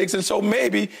 Trevon Diggs. And so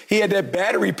maybe he had that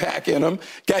battery pack in him,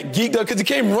 got geeked up because he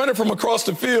came running from across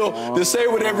the field to say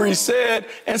whatever he said.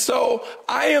 And so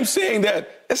I am saying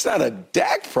that it's not a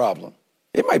Dak problem.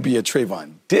 It might be a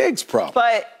Trevon Diggs problem.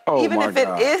 But even if it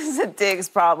is a Diggs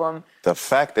problem, the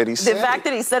fact that he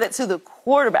said it to the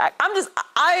quarterback,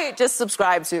 I just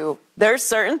subscribe to there's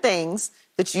certain things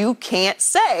that you can't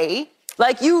say.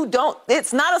 Like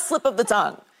it's not a slip of the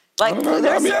tongue. Like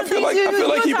there's certain things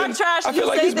you talk trash, you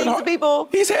say things to people.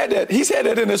 He's had that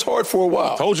in his heart for a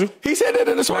while. Told you. He's had that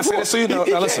in his heart.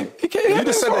 Now listen.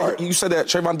 You said that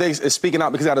Trevon Diggs is speaking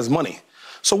out because he got his money.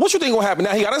 So what you think gonna happen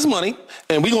now? He got his money,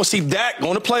 and we gonna see Dak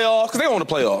going to playoffs because they going to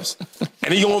playoffs,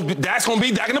 and Dak's gonna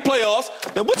be Dak in the playoffs.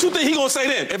 Then what you think he gonna say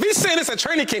then? If he's saying this at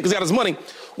training camp because he got his money,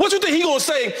 what you think he gonna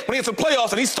say when he gets to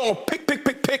playoffs and he's throwing pick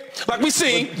like we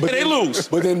seen and they lose?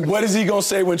 But then what is he gonna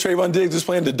say when Trevon Diggs is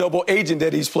playing the double agent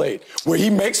that he's played, where he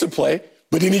makes a play,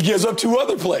 but then he gives up 2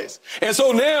 other plays? And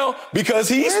so now because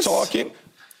he's talking,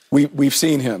 we've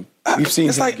seen him. We've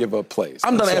seen him give up plays.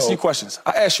 I'm done asking you questions.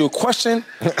 I asked you a question,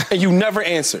 and you never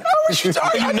answered. You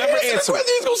never answered.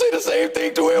 He's going to say the same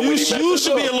thing to him. You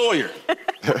should be a lawyer.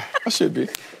 I should be.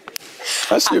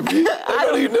 I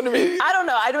don't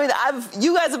know.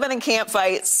 You guys have been in camp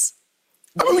fights.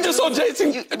 I mean, we just saw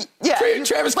Travis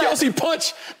Kelce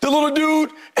punch the little dude.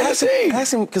 Ask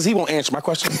him, because he won't answer my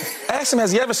question. Ask him,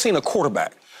 has he ever seen a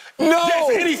quarterback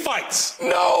get any fights?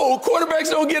 No,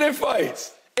 quarterbacks don't get in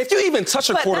fights. If you even touch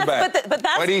a quarterback. But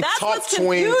that's what's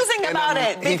confusing about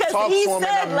it. Because he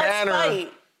said, let's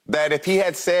fight. That if he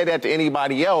had said that to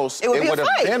anybody else, it would have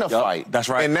been a fight. That's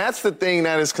right. And that's the thing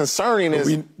that is concerning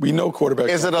is we know quarterbacks.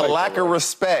 Is it a lack of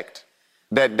respect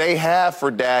that they have for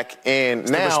Dak?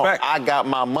 And now I got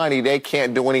my money. They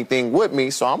can't do anything with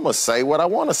me, so I'm going to say what I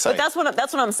want to say. But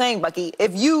that's what I'm saying, Bucky.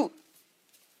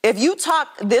 If you talk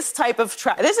this type of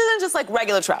trash, this isn't just like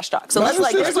regular trash talk. So there's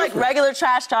like regular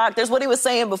trash talk. There's what he was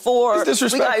saying before.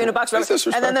 We got you in a box.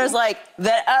 And then there's like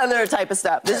the other type of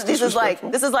stuff. This is like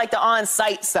the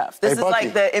on-site stuff. This is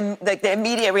like the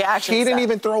immediate reaction. He didn't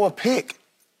even throw a pick.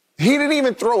 He didn't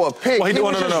even throw a pick. Well, he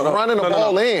was just running the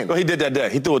ball in. Well, he did that day.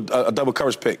 He threw a double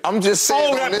coverage pick. I'm just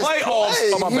saying. That play.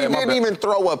 He didn't even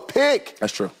throw a pick.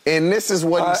 That's true. And this is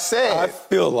what he said. I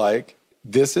feel like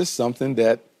this is something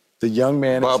that the young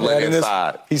man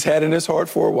he's had in his heart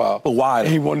for a while. But why? And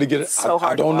he wanted to get it. So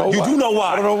hard. I don't know why. You do know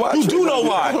why. I don't know why. You do know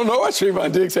why. I don't know why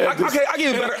Trevon Diggs had this. Okay, I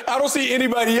give it better. I don't see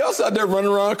anybody else out there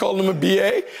running around calling him a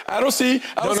BA. I don't see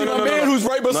my man who's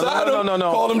right beside him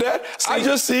call him that. See, I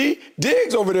just see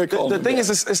Diggs over there calling him the thing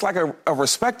is, it's like a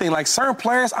respect thing. Like certain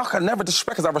players, I could never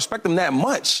disrespect because I respect them that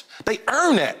much. They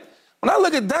earn that. When I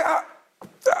look at that,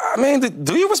 I mean,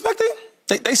 do you respect him?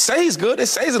 They say he's good. They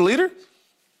say he's a leader.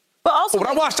 But also, when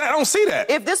I watch that, I don't see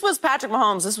that. If this was Patrick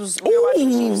Mahomes, we were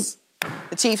watching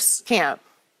the Chiefs camp,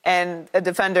 and a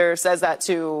defender says that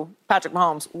to Patrick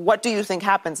Mahomes, what do you think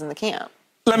happens in the camp?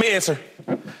 Let me answer.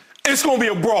 It's going to be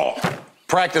a brawl.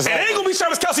 Practice. And it ain't going to be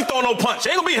Travis Kelce throwing no punch.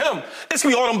 It ain't going to be him. It's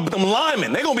going to be all them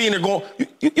linemen. They're going to be in there going,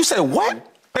 you said what?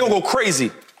 They're going to go crazy.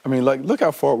 I mean, like, look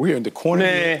how far we're in the corner.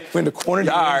 We're in the corner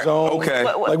zone. Okay.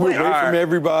 Like, we're away from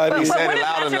everybody. But wouldn't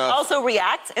Patrick also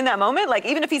react in that moment? Like,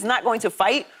 even if he's not going to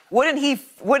fight, wouldn't he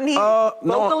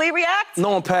vocally react?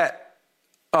 No, Pat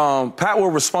will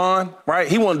respond, right?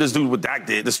 He wanted this dude what Dak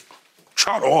did.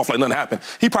 trot off like nothing happened.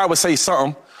 He probably would say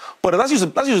something. But let's use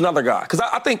another guy. Because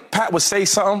I think Pat would say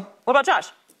something. What about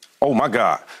Josh? Oh, my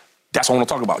God. That's what I want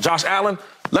to talk about. Josh Allen,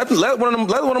 let one of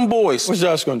them boys. What's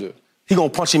Josh going to do? He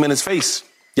going to punch him in his face.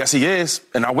 Yes, he is.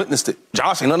 And I witnessed it.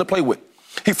 Josh ain't nothing to play with.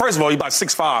 First of all, he's about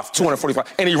 6'5",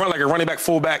 245. And he run like a running back,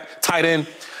 fullback, tight end.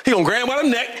 He going to grab him by the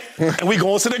neck, and we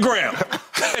going to the ground.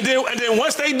 and then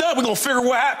once they done, we going to figure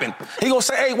what happened. He going to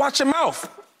say, hey, watch your mouth.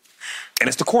 And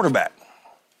it's the quarterback.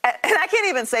 And I can't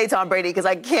even say Tom Brady because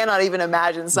I cannot even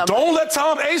imagine something. Don't let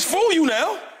Tom H fool you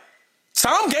now.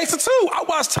 Tom gangster too. I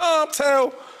watched Tom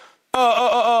tell.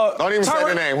 Don't even say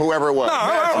the name, whoever it was.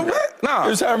 Nah. It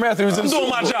was Tyrann Mathieu. I'm doing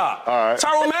my job. All right.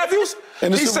 Tyrann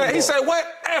Mathieu. He said what?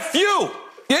 F you.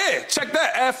 Yeah, check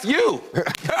that. F you.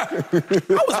 I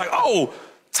was like, oh,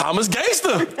 Tom is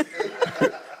gangster.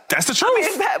 That's the truth.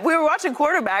 I mean, we were watching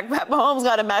quarterback. Pat Mahomes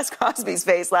got in Max Crosby's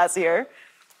face last year.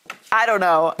 I don't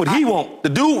know. But he won't. The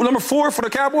dude, number 4 for the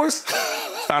Cowboys,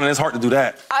 found in his heart to do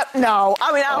that. No.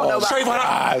 I mean, I don't know about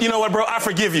Trevon, you know what, bro? I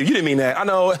forgive you. You didn't mean that. I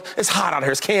know it's hot out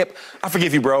here. It's camp. I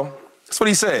forgive you, bro. That's what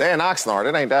he said. They're in Oxnard.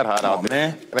 It ain't that hot out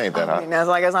there. Man. It ain't that hot. I mean,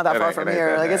 it's not that far from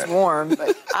here. Like, it's warm.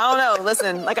 But I don't know.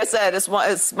 Listen, like I said, it's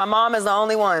my mom is the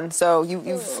only one. So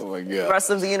the rest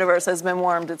of the universe has been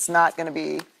warmed. It's not going to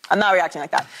be... I'm not reacting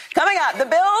like that. Coming up, the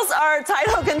Bills are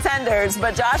title contenders,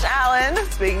 but Josh Allen,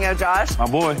 speaking of Josh, my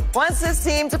boy, wants his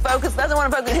team to focus, doesn't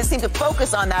want his team to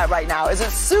focus on that right now. Is it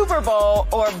Super Bowl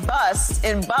or bust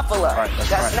in Buffalo? Right,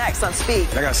 that's next on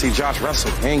Speak. I got to see Josh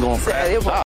wrestle. He ain't going for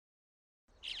that.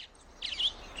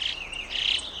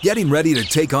 Getting ready to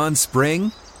take on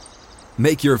spring?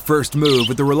 Make your first move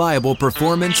with the reliable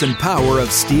performance and power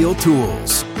of Steel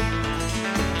tools.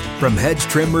 From hedge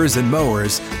trimmers and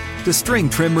mowers to string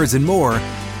trimmers and more,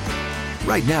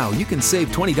 right now you can save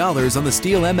 $20 on the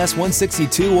Steel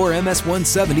MS-162 or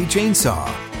MS-170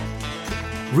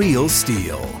 chainsaw. Real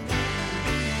Steel.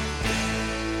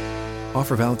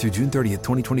 Offer valid through June 30th,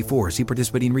 2024. See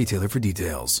participating retailer for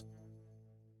details.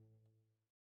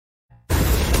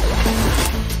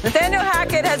 Nathaniel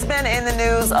Hackett has been in the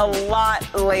news a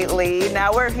lot lately.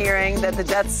 Now we're hearing that the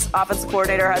Jets offensive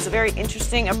coordinator has a very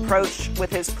interesting approach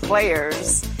with his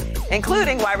players,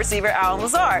 including wide receiver Allen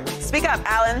Lazard. Speak up,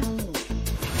 Allen.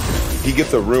 He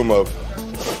gets a room of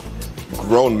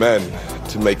grown men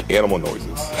to make animal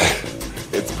noises.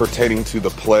 It's pertaining to the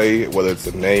play, whether it's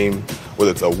a name, whether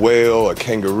it's a whale, a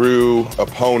kangaroo, a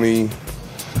pony,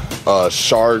 a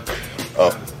shark.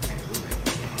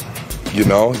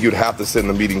 You'd have to sit in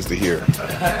the meetings to hear.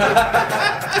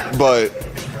 But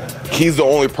he's the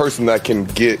only person that can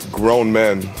get grown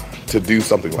men to do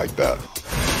something like that.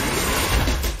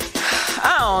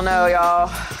 I don't know, y'all.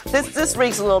 This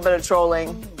reeks a little bit of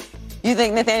trolling. You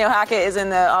think Nathaniel Hackett is in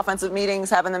the offensive meetings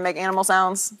having them make animal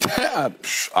sounds? I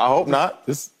hope not.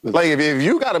 Like, if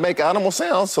you got to make animal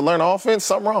sounds to learn offense,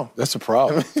 something wrong. That's a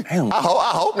problem. I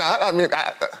hope not. I mean,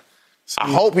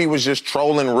 I hope he was just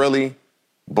trolling, really.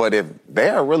 But if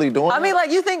they're really doing I mean, like,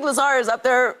 you think Lazard is up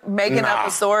there making up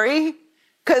a story?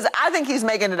 Because I think he's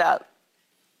making it up.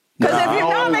 Because if you're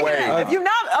not making it up, if you're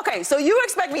not, okay, so you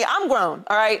expect me, I'm grown,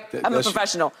 all right? I'm a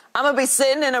professional. I'm going to be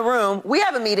sitting in a room, we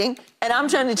have a meeting, and I'm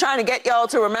trying to get y'all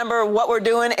to remember what we're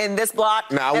doing in this block.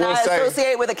 Now, and I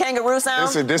associate with a kangaroo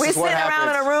sound. This we is what sitting around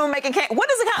in a room making what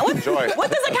does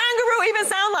a kangaroo even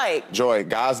sound like? Joy,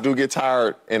 guys do get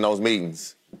tired in those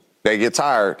meetings. They get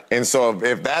tired. And so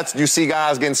if that's, you see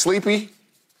guys getting sleepy,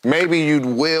 maybe you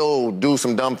will do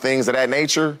some dumb things of that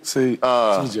nature. See,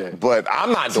 CJ. But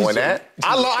I'm not doing that.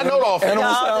 I know the offense.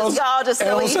 Y'all just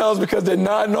silly. Animal sounds because they're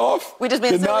nodding off. We just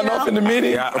been They're nodding off in the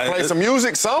meeting. Play some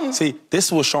music, something. See, this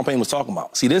is what Sean Payton was talking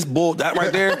about. See, this bull, that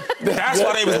right there, that's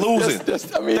why they was losing.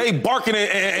 They barking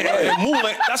and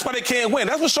moving. That's why they can't win.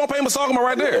 That's what Sean Payton was talking about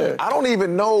right there. I don't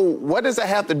even know, what does that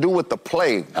have to do with the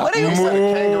play? What do you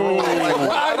kangaroo?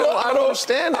 I don't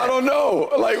understand that. I don't know.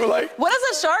 Like, what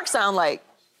does a shark sound like?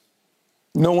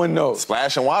 no one knows.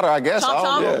 Splashing water, I guess.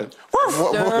 Tom? Yeah.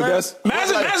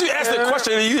 Imagine you ask the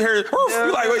question and you hear,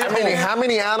 you're like, how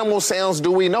many animal sounds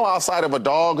do we know outside of a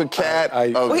dog, a cat?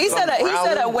 He said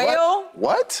a whale.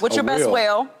 What? What's your best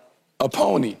whale? A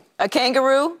pony. A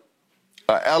kangaroo?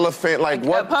 An elephant, like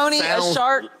what? A pony, sound? a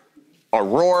shark? A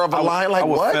roar of a lion, like I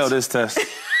would what? fail this test.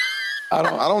 I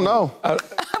don't know. I'm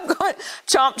going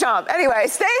chomp chomp. Anyway,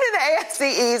 staying in the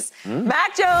AFC East,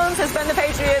 Mac Jones has been the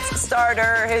Patriots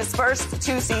starter his first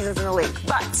 2 seasons in the league.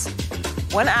 But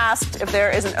when asked if there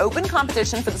is an open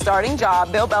competition for the starting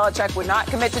job, Bill Belichick would not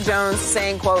commit to Jones,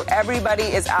 saying, quote, everybody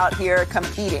is out here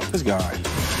competing. This guy.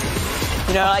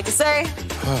 You know what I like to say?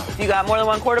 If you got more than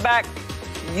one quarterback,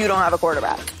 you don't have a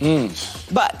quarterback.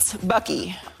 But,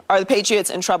 Bucky, are the Patriots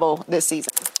in trouble this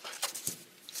season?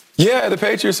 Yeah, the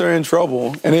Patriots are in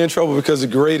trouble, and they're in trouble because the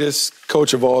greatest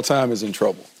coach of all time is in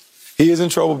trouble. He is in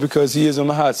trouble because he is on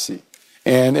the hot seat.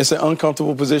 And it's an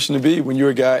uncomfortable position to be when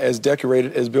you're a guy as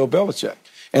decorated as Bill Belichick.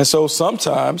 And so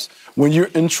sometimes when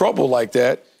you're in trouble like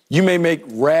that, you may make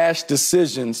rash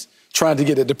decisions trying to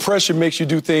get it. The pressure makes you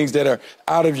do things that are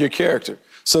out of your character.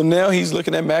 So now he's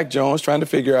looking at Mac Jones, trying to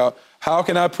figure out, how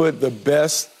can I put the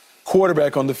best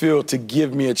quarterback on the field to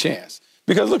give me a chance?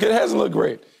 Because, look, it hasn't looked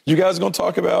great. You guys are going to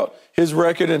talk about his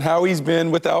record and how he's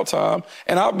been without Tom.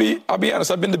 And I'll be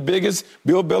honest, I've been the biggest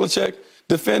Bill Belichick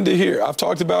defender here. I've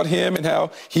talked about him and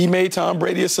how he made Tom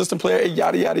Brady a system player,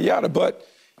 yada, yada, yada. But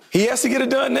he has to get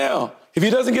it done now. If he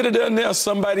doesn't get it done now,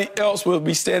 somebody else will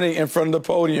be standing in front of the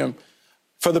podium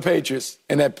for the Patriots.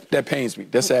 And that pains me.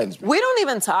 That saddens me. We don't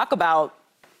even talk about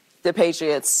the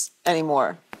Patriots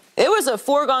anymore. It was a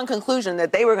foregone conclusion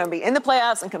that they were going to be in the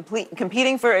playoffs and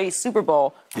competing for a Super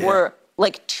Bowl for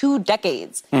like 2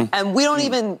 decades. And we don't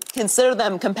even consider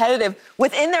them competitive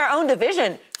within their own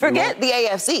division. Forget the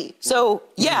AFC. So,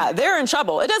 yeah, they're in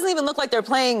trouble. It doesn't even look like they're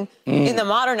playing in the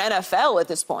modern NFL at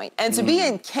this point. And to be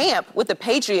in camp with the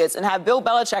Patriots and have Bill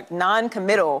Belichick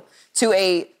non-committal to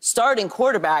a starting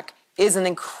quarterback is an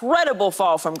incredible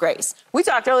fall from grace. We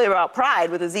talked earlier about pride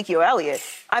with Ezekiel Elliott.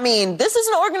 I mean, this is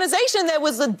an organization that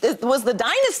was the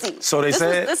dynasty. So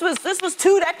this was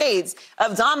 2 decades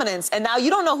of dominance, and now you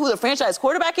don't know who the franchise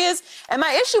quarterback is. And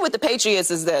my issue with the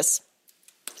Patriots is this.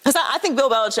 Because I think Bill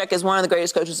Belichick is one of the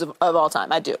greatest coaches of all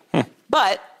time. I do.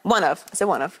 But one of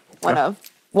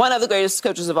the greatest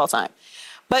coaches of all time.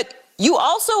 But you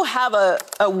also have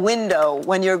a window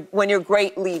when your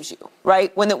great leaves you,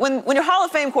 right? When your Hall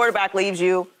of Fame quarterback leaves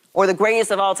you, or the greatest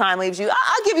of all time leaves you,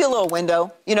 I'll give you a little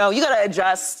window. You know, you got to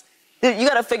adjust. You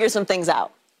got to figure some things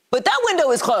out. But that window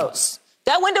is closed.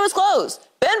 That window is closed.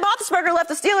 Ben Roethlisberger left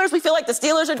the Steelers. We feel like the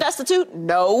Steelers are destitute.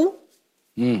 No.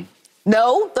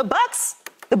 No. The Bucks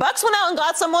went out and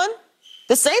got someone.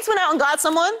 The Saints went out and got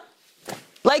someone.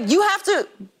 Like, you have to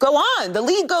go on. The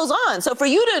league goes on. So for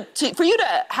you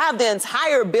to have the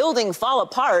entire building fall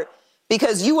apart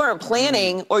because you weren't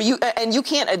planning and you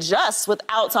can't adjust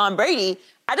without Tom Brady,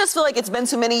 I just feel like it's been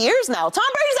too many years now. Tom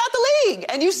Brady's out the league,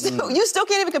 and you still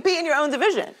can't even compete in your own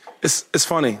division. It's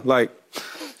funny. Like,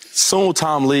 soon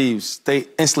Tom leaves, they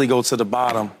instantly go to the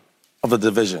bottom of the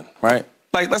division, right?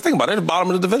 Like, let's think about it. They're the bottom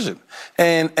of the division.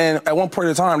 And at one point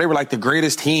in time, they were like the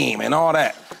greatest team and all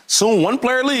that. Soon one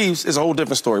player leaves, it's a whole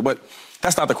different story. But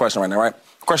that's not the question right now, right?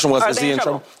 The question was, is he in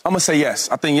trouble? I'm going to say yes.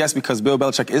 I think yes, because Bill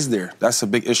Belichick is there. That's a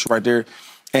big issue right there.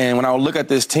 And when I look at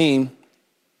this team,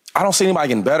 I don't see anybody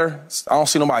getting better. I don't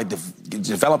see nobody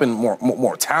developing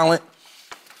more talent.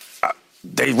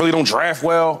 They really don't draft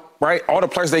well, right? All the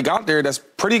players they got there that's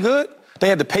pretty good, they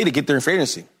had to pay to get there in free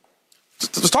agency.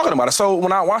 Just talking about it. So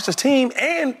when I watched this team,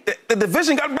 and the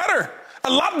division got better, a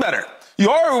lot better. You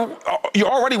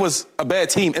already was a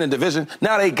bad team in the division.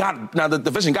 Now the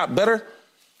division got better,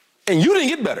 and you didn't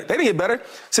get better. They didn't get better.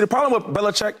 See, the problem with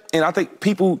Belichick, and I think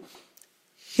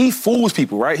he fools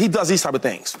people, right? He does these type of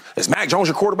things. Is Mac Jones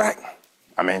your quarterback?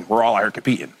 I mean, we're all out here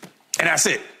competing, and that's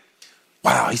it.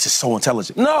 Wow, he's just so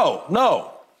intelligent.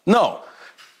 No.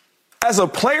 As a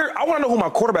player, I want to know who my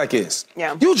quarterback is.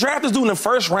 Yeah. You draft this dude in the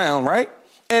first round, right?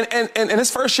 And his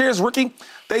first year as rookie,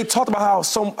 they talked about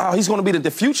how he's going to be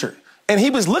the future. And he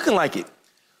was looking like it.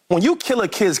 When you kill a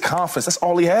kid's confidence, that's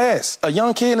all he has. A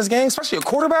young kid in this game, especially a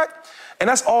quarterback. And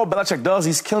that's all Belichick does.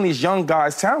 He's killing these young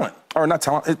guys' talent. Or not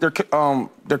talent,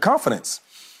 their confidence.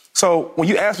 So when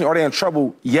you ask me, are they in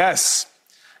trouble? Yes.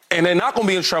 And they're not going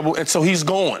to be in trouble until he's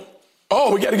gone.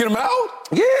 Oh, we got to get him out?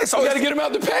 Yeah. So we got to get him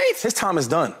out the paint? His time is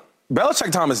done.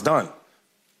 Belichick time is done.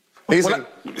 His time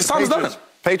is done.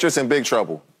 Patriots in big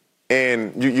trouble.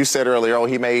 And you said earlier,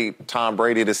 he made Tom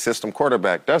Brady the system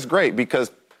quarterback. That's great,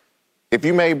 because if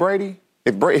you made Brady,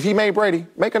 if he made Brady,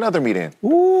 make another me then.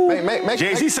 Ooh.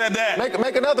 Jay-Z said that.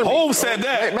 Make another me. Hov said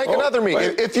that. Make another me.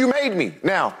 If you made me.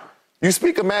 Now, you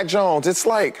speak of Mac Jones, it's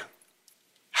like,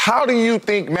 how do you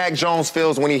think Mac Jones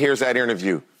feels when he hears that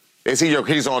interview?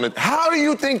 He's on it. How do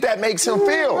you think that makes him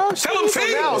feel? Tell him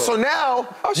feel. So now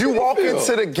you walk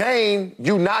into the game,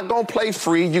 you're not going to play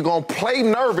free. You're going to play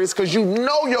nervous because you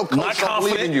know your coach don't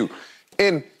believe in you.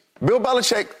 And Bill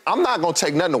Belichick, I'm not going to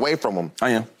take nothing away from him. I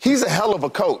am. He's a hell of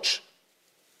a coach.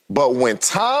 But when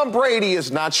Tom Brady is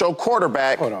not your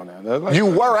quarterback, you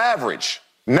were average.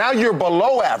 Now you're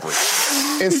below average.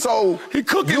 And so you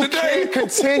can't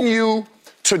continue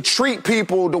to treat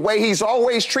people the way he's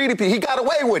always treated people. He got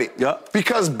away with it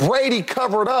because Brady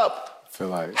covered up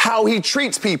how he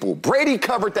treats people. Brady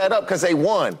covered that up because they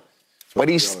won. But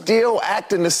he's still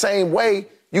acting the same way.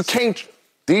 You can't.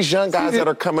 These young guys that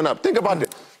are coming up, think about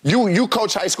it. You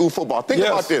coach high school football. Think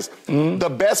about this. Mm-hmm. The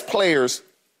best players,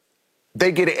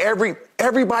 they get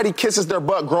everybody kisses their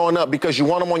butt growing up because you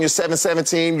want them on your 7-7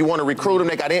 team. You want to recruit them.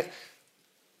 They got in.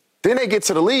 Then they get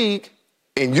to the league,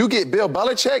 and you get Bill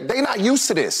Belichick. They not used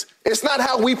to this. It's not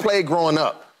how we played growing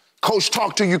up. Coach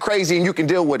talk to you crazy, and you can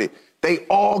deal with it. They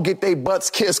all get their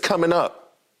butts kissed coming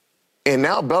up. And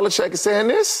now Belichick is saying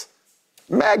this.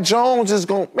 Mac Jones is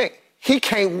going, man, he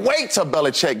can't wait till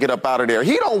Belichick get up out of there.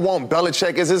 He don't want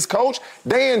Belichick as his coach.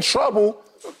 They in trouble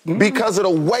because of the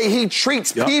way he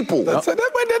treats people. That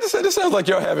sounds like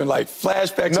you're having like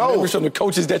flashbacks and memories from the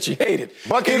coaches that you hated.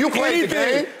 Bucky, you played the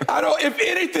game. If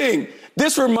anything,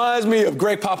 this reminds me of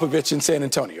Greg Popovich in San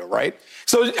Antonio, right?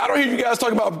 So I don't hear you guys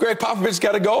talking about Greg Popovich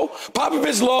got to go.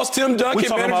 Popovich lost Tim Duncan,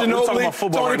 Manu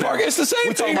Ginobili, Tony Parker. It's the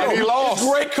same thing. He lost.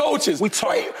 It's great coaches.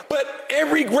 But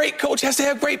every great coach has to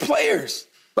have great players.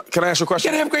 Can I ask you a question?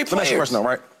 You got to have great players. Let me ask you a question, though,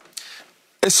 right?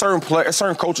 It's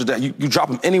certain coaches that you drop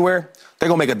them anywhere, they're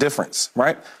going to make a difference,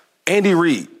 right? Andy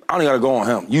Reid, I don't got to go on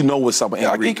him. You know what's up with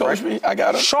Andy Reid. He coached me. I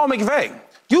got him. Sean McVay,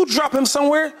 you drop him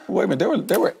somewhere. Wait a minute,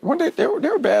 they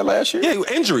were bad last year. Yeah,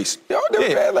 injuries. They were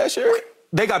bad last year.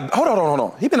 They got, hold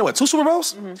on. He been in, 2 Super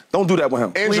Bowls? Mm-hmm. Don't do that with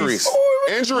him. Injuries.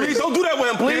 Injuries. Please don't do that with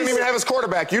him, please. He didn't even have his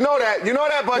quarterback. You know that. You know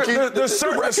that, Bucky.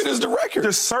 The record is the record.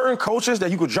 There's certain coaches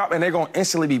that you could drop and they're going to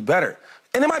instantly be better.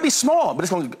 And it might be small, but it's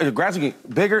going to gradually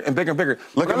get bigger and bigger and bigger.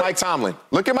 Look at Mike Tomlin.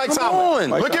 Look at Mike Tomlin.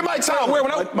 Look at Mike Tomlin.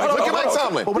 Look at Mike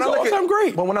Tomlin.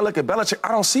 But when I look at Belichick,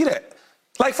 I don't see that.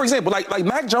 Like, for example, like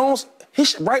Mac Jones,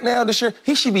 right now this year,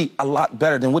 he should be a lot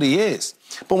better than what he is.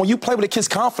 But when you play with a kid's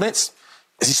confidence,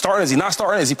 is he starting? Is he not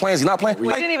starting? Is he playing? Is he not playing? We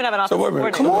didn't even have an offensive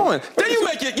coordinator. Come on. Then you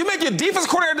make your defense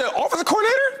coordinator the offensive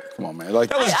coordinator? Come on, man.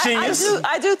 That was genius.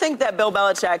 I do think that Bill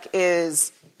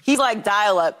Belichick he's like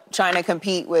dial-up trying to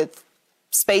compete with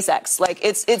SpaceX. Like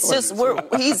it's just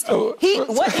what his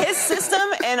system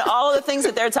and all of the things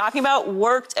that they're talking about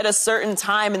worked at a certain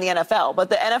time in the NFL, but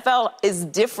the NFL is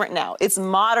different now. It's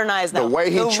modernized now. The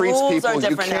way he treats people,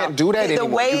 you can't do that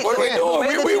anymore.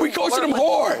 We coaching him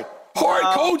hard. Hard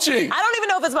coaching. I don't even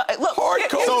know if it's about... Look, hard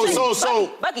coaching.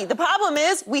 Bucky, the problem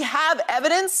is we have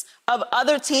evidence of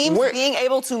other teams being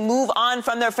able to move on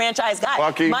from their franchise guy.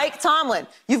 Bucky. Mike Tomlin.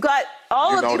 You've got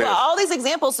all these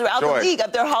examples throughout the league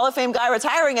of their Hall of Fame guy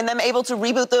retiring and them able to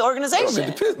reboot the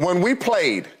organization. When we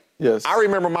played, I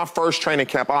remember my first training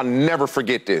camp. I'll never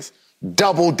forget this.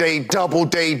 Double day. I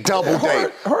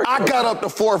got up the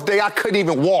 4th day. I couldn't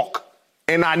even walk.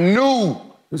 And I knew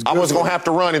I was going to have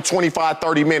to run in 25,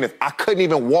 30 minutes. I couldn't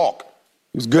even walk.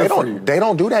 It was good for you. They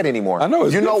don't do that anymore. I know.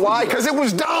 You know why? Because it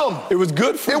was dumb. It was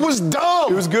good for you. It was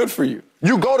dumb. It was good for you.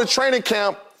 You go to training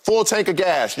camp, full tank of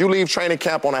gas. You leave training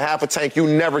camp on a half a tank. You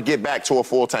never get back to a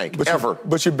full tank, ever.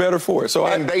 But you're better for it.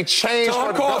 They changed.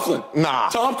 Tom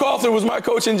Coughlin. Tom Coughlin was my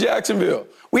coach in Jacksonville.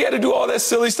 We had to do all that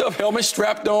silly stuff, helmet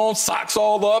strapped on, socks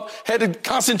all up, had the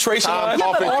concentration line,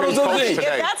 all those other things.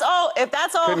 If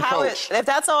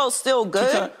that's all still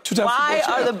good,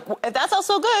 if that's all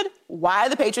still good, why are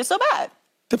the Patriots so bad?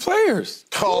 The players.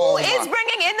 Who is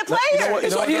bringing in the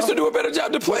players? He has to do a better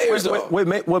job. The players, though.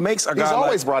 What makes a guy He's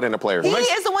always brought in the players. He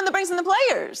is the one that brings in the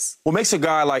players. What makes a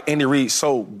guy like Andy Reid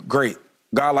so great,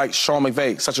 a guy like Sean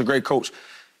McVay, such a great coach,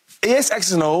 it's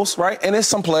X's and O's, right? And it's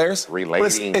some players.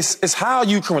 Relating. It's how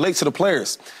you can relate to the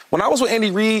players. When I was with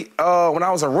Andy Reid, when I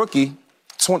was a rookie,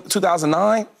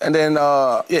 2009, and then,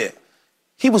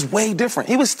 he was way different.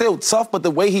 He was still tough, but the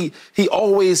way he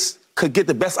always could get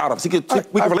the best out of us. We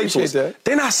could relate to us.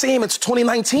 They're not seeing him. It's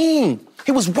 2019.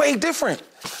 He was way different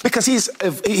because he's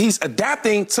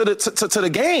adapting to the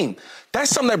game.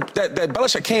 That's something that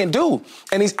Belichick can't do.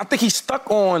 And I think he's stuck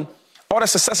on all the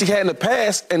success he had in the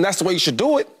past, and that's the way you should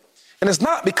do it. And it's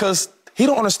not because he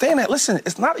don't understand that. Listen,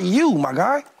 it's not you, my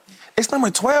guy. It's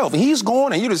number 12. And he's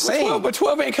going, and you're the same. But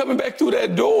 12 ain't coming back through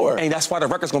that door. And that's why the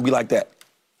record's going to be like that.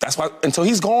 That's why until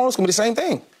he's gone, it's going to be the same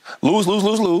thing. Lose.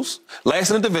 Last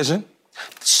in the division.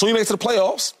 So you make it to the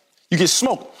playoffs. You get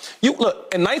smoked.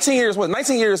 Look, in 19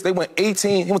 years, they went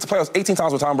 18. He went to playoffs 18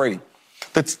 times with Tom Brady.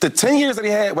 The 10 years that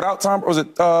he had without Tom, or was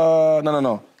it,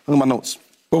 no. Look at my notes.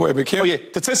 But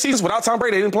the 10 seasons without Tom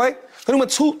Brady, they didn't play. Then he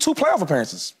went two playoff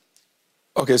appearances.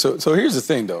 Okay, so here's the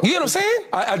thing, though. You get what I'm saying?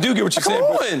 I do get what you're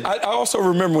saying. I also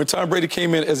remember when Tom Brady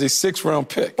came in as a 6th-round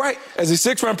pick. Right. As a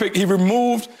 6th-round pick, he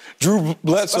removed Drew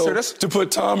Bledsoe to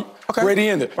put Tom Brady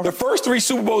in there. Okay. The first 3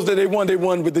 Super Bowls that they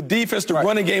won with the defense, the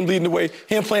running game leading the way,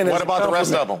 him playing as a What about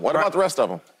the rest of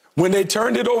them? When they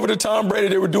turned it over to Tom Brady,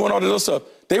 they were doing all this other stuff.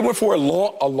 They went for a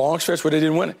long stretch where they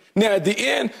didn't win it. Now, at the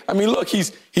end, I mean, look,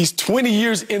 he's 20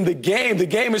 years in the game. The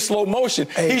game is slow motion.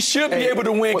 He should be able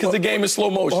to win because the game is slow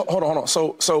motion. Hold on.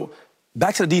 So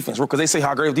back to the defense, because they say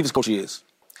how great of a defense coach he is.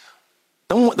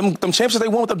 them championships they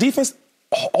won with the defense,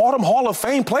 all them Hall of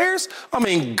Fame players. I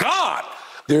mean, God.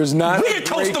 There's not. We can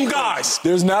coach them guys.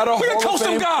 There's not a Hall of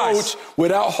Fame coach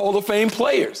without Hall of Fame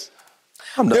players.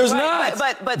 There's not.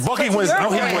 But Bucky wins. You're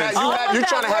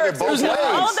trying to have it both ways.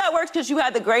 All of that works because you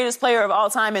had the greatest player of all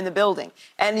time in the building,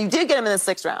 and you did get him in the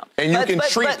 6th round. And you can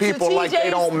treat people like they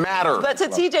don't matter. But to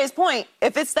TJ's point,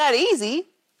 if it's that easy,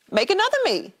 make another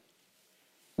me.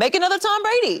 Make another Tom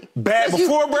Brady. Bad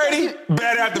before Brady,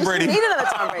 bad after Brady. You need another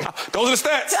Tom Brady. Those are the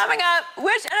stats. Coming up,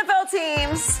 which NFL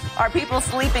teams are people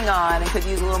sleeping on and could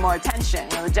use a little more attention?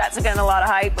 You know, the Jets are getting a lot of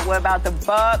hype, but what about the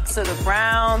Bucs or the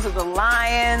Browns or the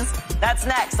Lions? That's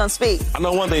next on Speak. I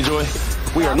know one thing, Joy.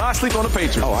 We are not sleeping on the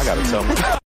Patriots. Oh, I got to tell you.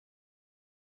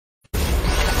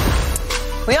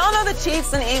 We all know the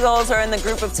Chiefs and Eagles are in the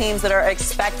group of teams that are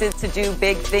expected to do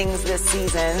big things this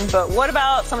season. But what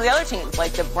about some of the other teams,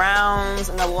 like the Browns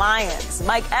and the Lions?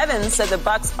 Mike Evans said the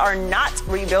Bucs are not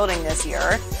rebuilding this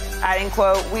year, adding,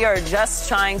 quote, "We are just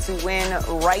trying to win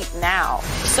right now."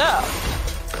 So,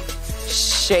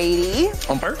 shady.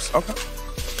 On purpose? Okay.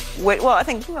 Well, I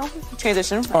think,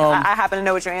 transition. I happen to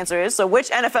know what your answer is. So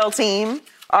which NFL team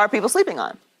are people sleeping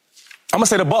on? I'm going to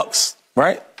say the Bucs,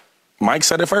 right? Mike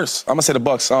said it first. I'm going to say the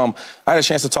Bucs. I had a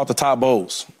chance to talk to Todd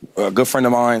Bowles, a good friend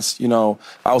of mine. You know,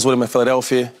 I was with him in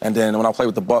Philadelphia, and then when I played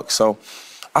with the Bucs. So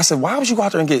I said, why would you go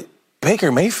out there and get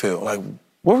Baker Mayfield? Like,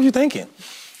 what were you thinking?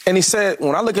 And he said,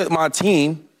 when I look at my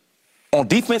team, on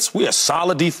defense, we're a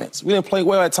solid defense. We didn't play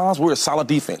well at times. We're a solid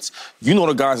defense. You know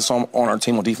the guys that's on our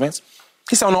team on defense.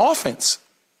 He said, on the offense,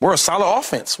 we're a solid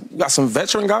offense. We got some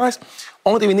veteran guys.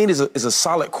 Only thing we need is a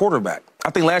solid quarterback. I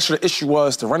think last year the issue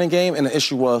was the running game and the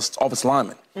issue was offensive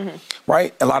linemen,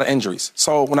 right? A lot of injuries.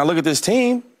 So when I look at this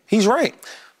team, he's right.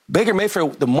 Baker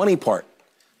Mayfield, the money part.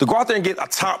 To go out there and get a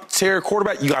top-tier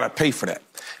quarterback, you got to pay for that.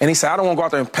 And he said, I don't want to go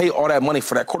out there and pay all that money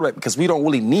for that quarterback because we don't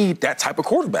really need that type of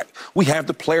quarterback. We have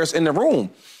the players in the room.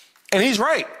 And he's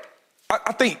right.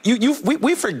 I think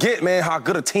we forget, man, how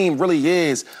good a team really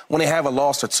is when they have a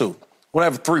loss or two. When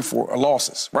they have 3, 4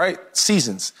 losses, right?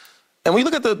 Seasons. And when you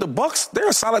look at the Bucs, they're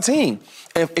a solid team.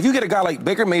 And if you get a guy like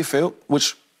Baker Mayfield,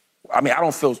 which, I mean, I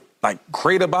don't feel like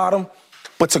great about him,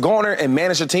 but to go in there and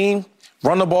manage a team,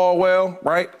 run the ball well,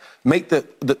 right? Make the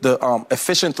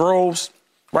efficient throws,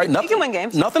 right? He can win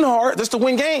games. Nothing hard, just to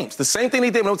win games. The same thing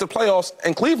he did when he went to the playoffs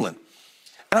in Cleveland.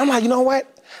 And I'm like, you know what?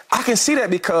 I can see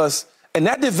that because in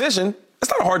that division,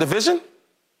 it's not a hard division.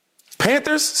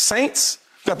 Panthers, Saints,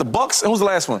 you got the Bucs, and who's the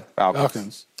last one?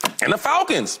 Falcons. And the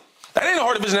Falcons. That ain't a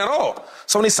hard division at all.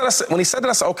 So when he said that,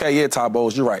 I said, okay, yeah, Todd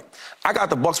Bowles, you're right. I got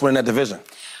the Bucs winning that division.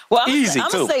 Well, I'm Easy,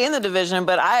 going to stay in the division,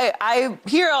 but I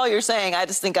hear all you're saying. I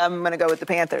just think I'm going to go with the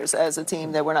Panthers as a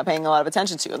team that we're not paying a lot of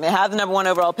attention to. And they have the number 1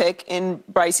 overall pick in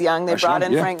Bryce Young. They brought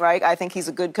in Frank Reich. I think he's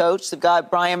a good coach. They've got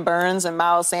Brian Burns and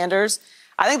Miles Sanders.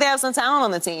 I think they have some talent on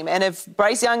the team. And if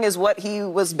Bryce Young is what he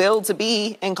was billed to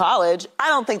be in college, I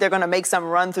don't think they're going to make some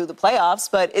run through the playoffs.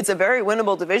 But it's a very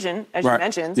winnable division, as you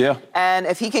mentioned. Yeah. And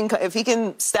if he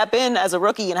can step in as a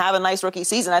rookie and have a nice rookie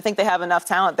season, I think they have enough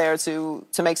talent there to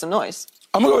make some noise.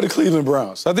 I'm going to go with the Cleveland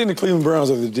Browns. I think the Cleveland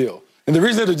Browns are the deal. And the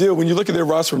reason they're the deal, when you look at their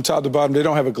roster from top to bottom, they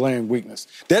don't have a glaring weakness.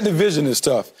 That division is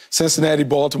tough. Cincinnati,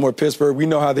 Baltimore, Pittsburgh, we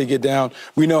know how they get down.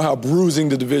 We know how bruising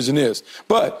the division is.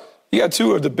 But you got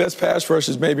 2 of the best pass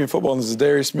rushers maybe in football, and this is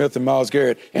Darius Smith and Myles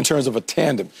Garrett in terms of a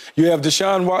tandem. You have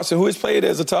Deshaun Watson, who has played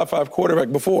as a top 5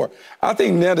 quarterback before. I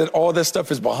think now that all that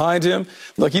stuff is behind him,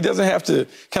 look, he doesn't have to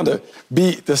kind of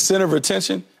be the center of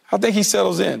attention. I think he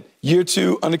settles in. Year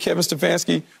 2 under Kevin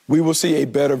Stefanski, we will see a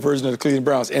better version of the Cleveland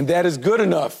Browns, and that is good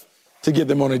enough to get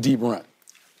them on a deep run.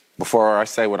 Before I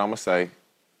say what I'm going to say,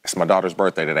 it's my daughter's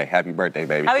birthday today. Happy birthday,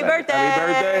 baby. Happy birthday.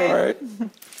 Happy birthday. All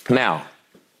right. Now,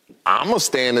 I'm going to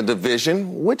stay in the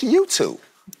division with you 2.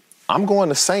 I'm going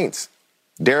to Saints.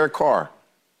 Derek Carr,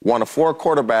 one of 4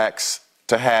 quarterbacks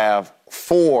to have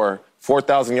 4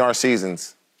 4,000-yard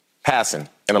seasons passing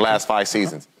in the last 5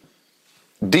 seasons.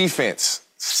 Defense,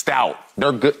 stout.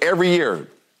 They're good every year.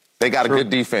 They got a good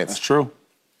defense. That's true.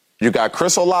 You got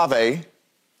Chris Olave,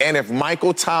 and if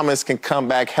Michael Thomas can come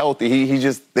back healthy, he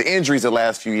just the injuries the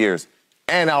last few years.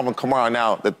 And Alvin Kamara.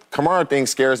 Now, the Kamara thing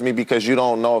scares me because you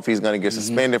don't know if he's going to get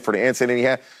suspended for the incident he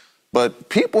had. But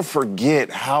people forget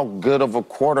how good of a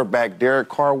quarterback Derek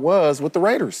Carr was with the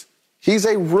Raiders. He's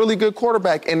a really good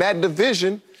quarterback, and that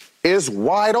division is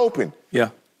wide open. Yeah.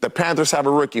 The Panthers have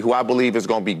a rookie who I believe is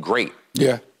going to be great.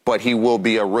 Yeah. But he will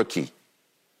be a rookie.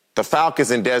 The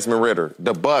Falcons and Desmond Ridder.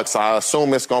 The Bucs, I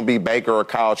assume it's going to be Baker or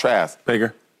Kyle Trask.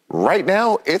 Baker. Right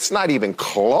now, it's not even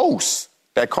close.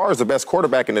 That Carr is the best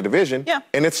quarterback in the division. Yeah.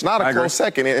 And it's not a close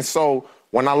second. And so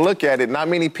when I look at it, not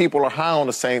many people are high on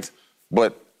the Saints,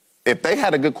 but if they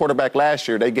had a good quarterback last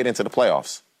year, they get into the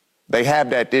playoffs. They have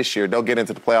that this year. They'll get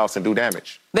into the playoffs and do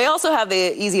damage. They also have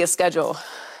the easiest schedule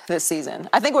this season.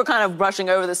 I think we're kind of brushing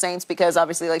over the Saints because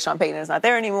obviously like Sean Payton is not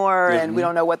there anymore and we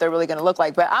don't know what they're really going to look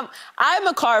like. But I'm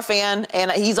a Carr fan,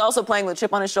 and he's also playing with a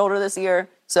chip on his shoulder this year.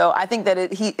 So I think that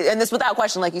and this without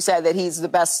question, like you said, that he's the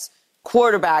best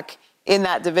quarterback in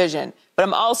that division. But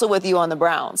I'm also with you on the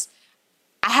Browns.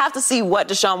 I have to see what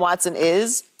Deshaun Watson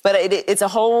is, but it's a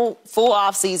whole full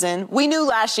off season. We knew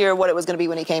last year what it was going to be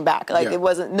when he came back.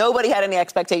 Nobody had any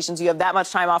expectations. You have that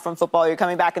much time off from football. You're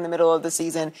coming back in the middle of the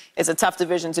season. It's a tough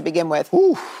division to begin with.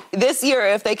 Ooh. This year,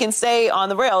 if they can stay on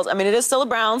the rails, I mean, it is still the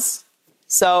Browns.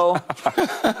 So,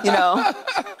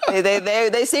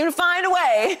 they seem to find a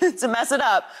way to mess it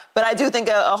up. But I do think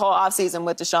a whole offseason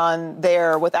with Deshaun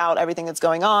there without everything that's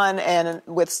going on and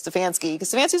with Stefanski,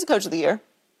 because Stefanski's the coach of the year.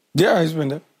 Yeah, he's been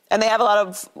there. And they have a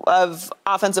lot of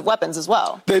offensive weapons as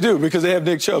well. They do, because they have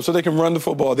Nick Chubb, so they can run the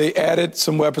football. They added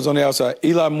some weapons on the outside.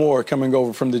 Eli Moore coming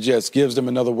over from the Jets gives them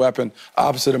another weapon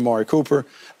opposite Amari Cooper.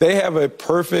 They have a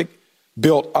perfect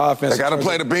built offense. They got to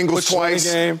play the Bengals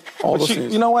twice. Game,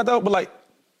 you know what, though? But, like,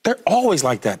 they're always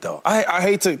like that, though. I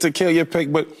hate to kill your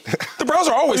pick, but the Browns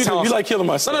are always talented. You like killing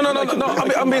myself. No.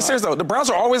 I'm being serious, though. The Browns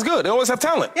are always good. They always have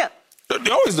talent. Yeah. They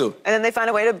always do. And then they find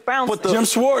a way to Browns. Jim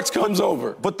Schwartz comes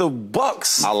over. But the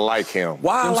Bucks. I like him.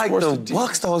 Why I like the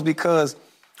Bucks, though, is because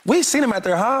we've seen them at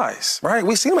their highs, right?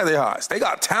 We've seen them at their highs. They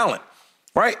got talent,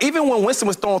 right? Even when Winston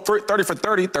was throwing 30 for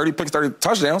 30 picks, 30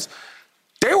 touchdowns,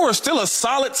 they were still a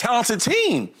solid, talented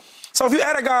team. So if you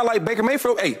add a guy like Baker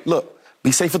Mayfield, hey, look,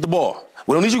 be safe with the ball.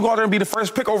 We don't need you to go out there and be the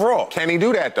first pick overall. Can he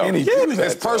do that, though?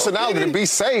 His personality to be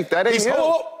safe, that ain't him.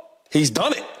 He's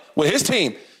done it with his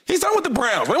team. He's done with the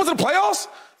Browns. When he went to the playoffs,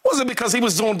 wasn't because he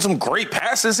was doing some great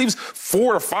passes. He was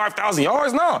 4,000 to 5,000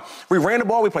 yards. No. We ran the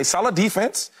ball. We played solid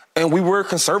defense, and we were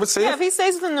conservative. Yeah, if he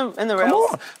stays in the rails. Come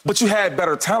on. But you had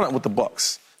better talent with the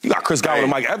Bucks. You got Chris Godwin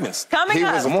and Mike Evans. He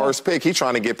was the first pick. He's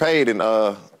trying to get paid in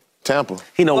Tampa.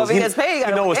 He knows. If he gets paid,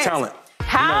 he knows his talent.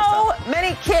 How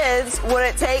many kids would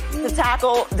it take to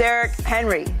tackle Derrick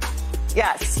Henry?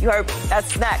 Yes, you heard.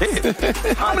 That's next.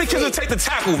 How many kids would it take to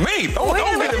tackle me? Don't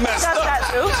get it messed up.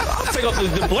 I'll take off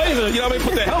the blazer, you know what I mean?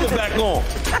 Put the helmet back on.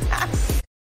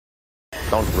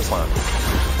 Don't respond.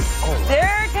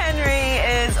 Derrick Henry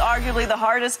is arguably the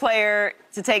hardest player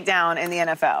to take down in the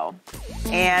NFL.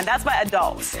 And that's by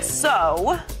adults.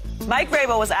 So, Mike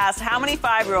Vrabel was asked how many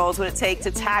 5-year-olds would it take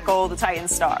to tackle the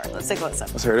Titans star. Let's take a listen.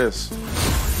 Let's hear this.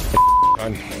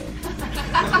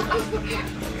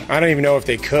 I don't even know if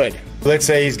they could. Let's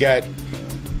say he's got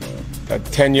a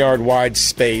 10-yard wide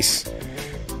space.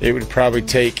 It would probably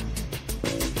take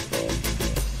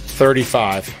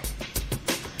 35.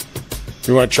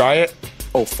 You want to try it?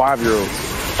 Oh, 5-year-olds.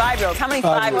 5-year-olds. How many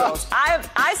 5-year-olds?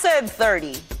 I said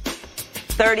 30.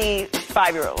 30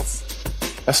 5-year-olds.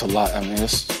 That's a lot. I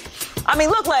mean,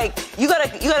 look, like you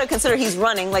gotta consider he's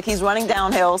running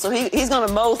downhill, so he's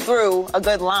gonna mow through a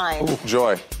good line. Ooh,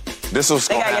 Joy, this is what's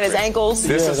gonna happen. They gotta get his ankles.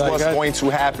 This is what's going to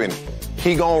happen.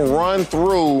 He gonna run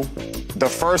through the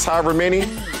first however many,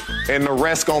 and the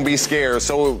rest gonna be scared.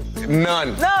 So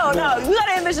none. No. You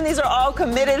gotta envision these are all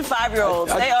committed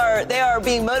 5-year-olds. They are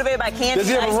being motivated by candy. Does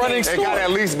he have a running start? They gotta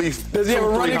at least be. Does he have a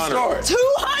running start?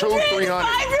 200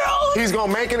 5-year-olds. He's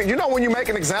gonna make it. You know when you make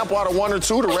an example out of 1 or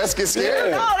 2, the rest get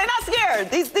scared. No, they're not scared.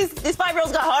 These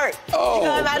 5-year-olds got heart. Oh, you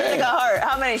know, imagine they got heart.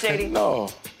 How many, Shady? No.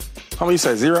 How many you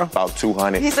said? 0? About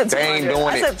 200. He said 200. They ain't doing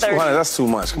I said 30. 200. That's too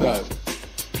much. Come on.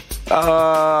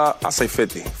 I'll say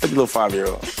 50. 50 little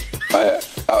 5-year-olds.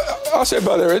 I'll say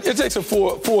about there. It takes a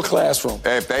full classroom.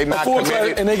 If they not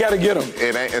committed, and they got to get them.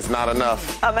 It's not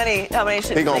enough. How many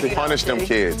should he gonna punish them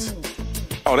kids?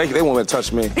 Oh, they won't let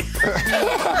touch me.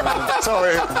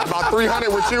 Sorry, about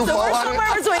 300 with you, 400?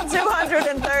 Somewhere between 200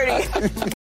 and 30.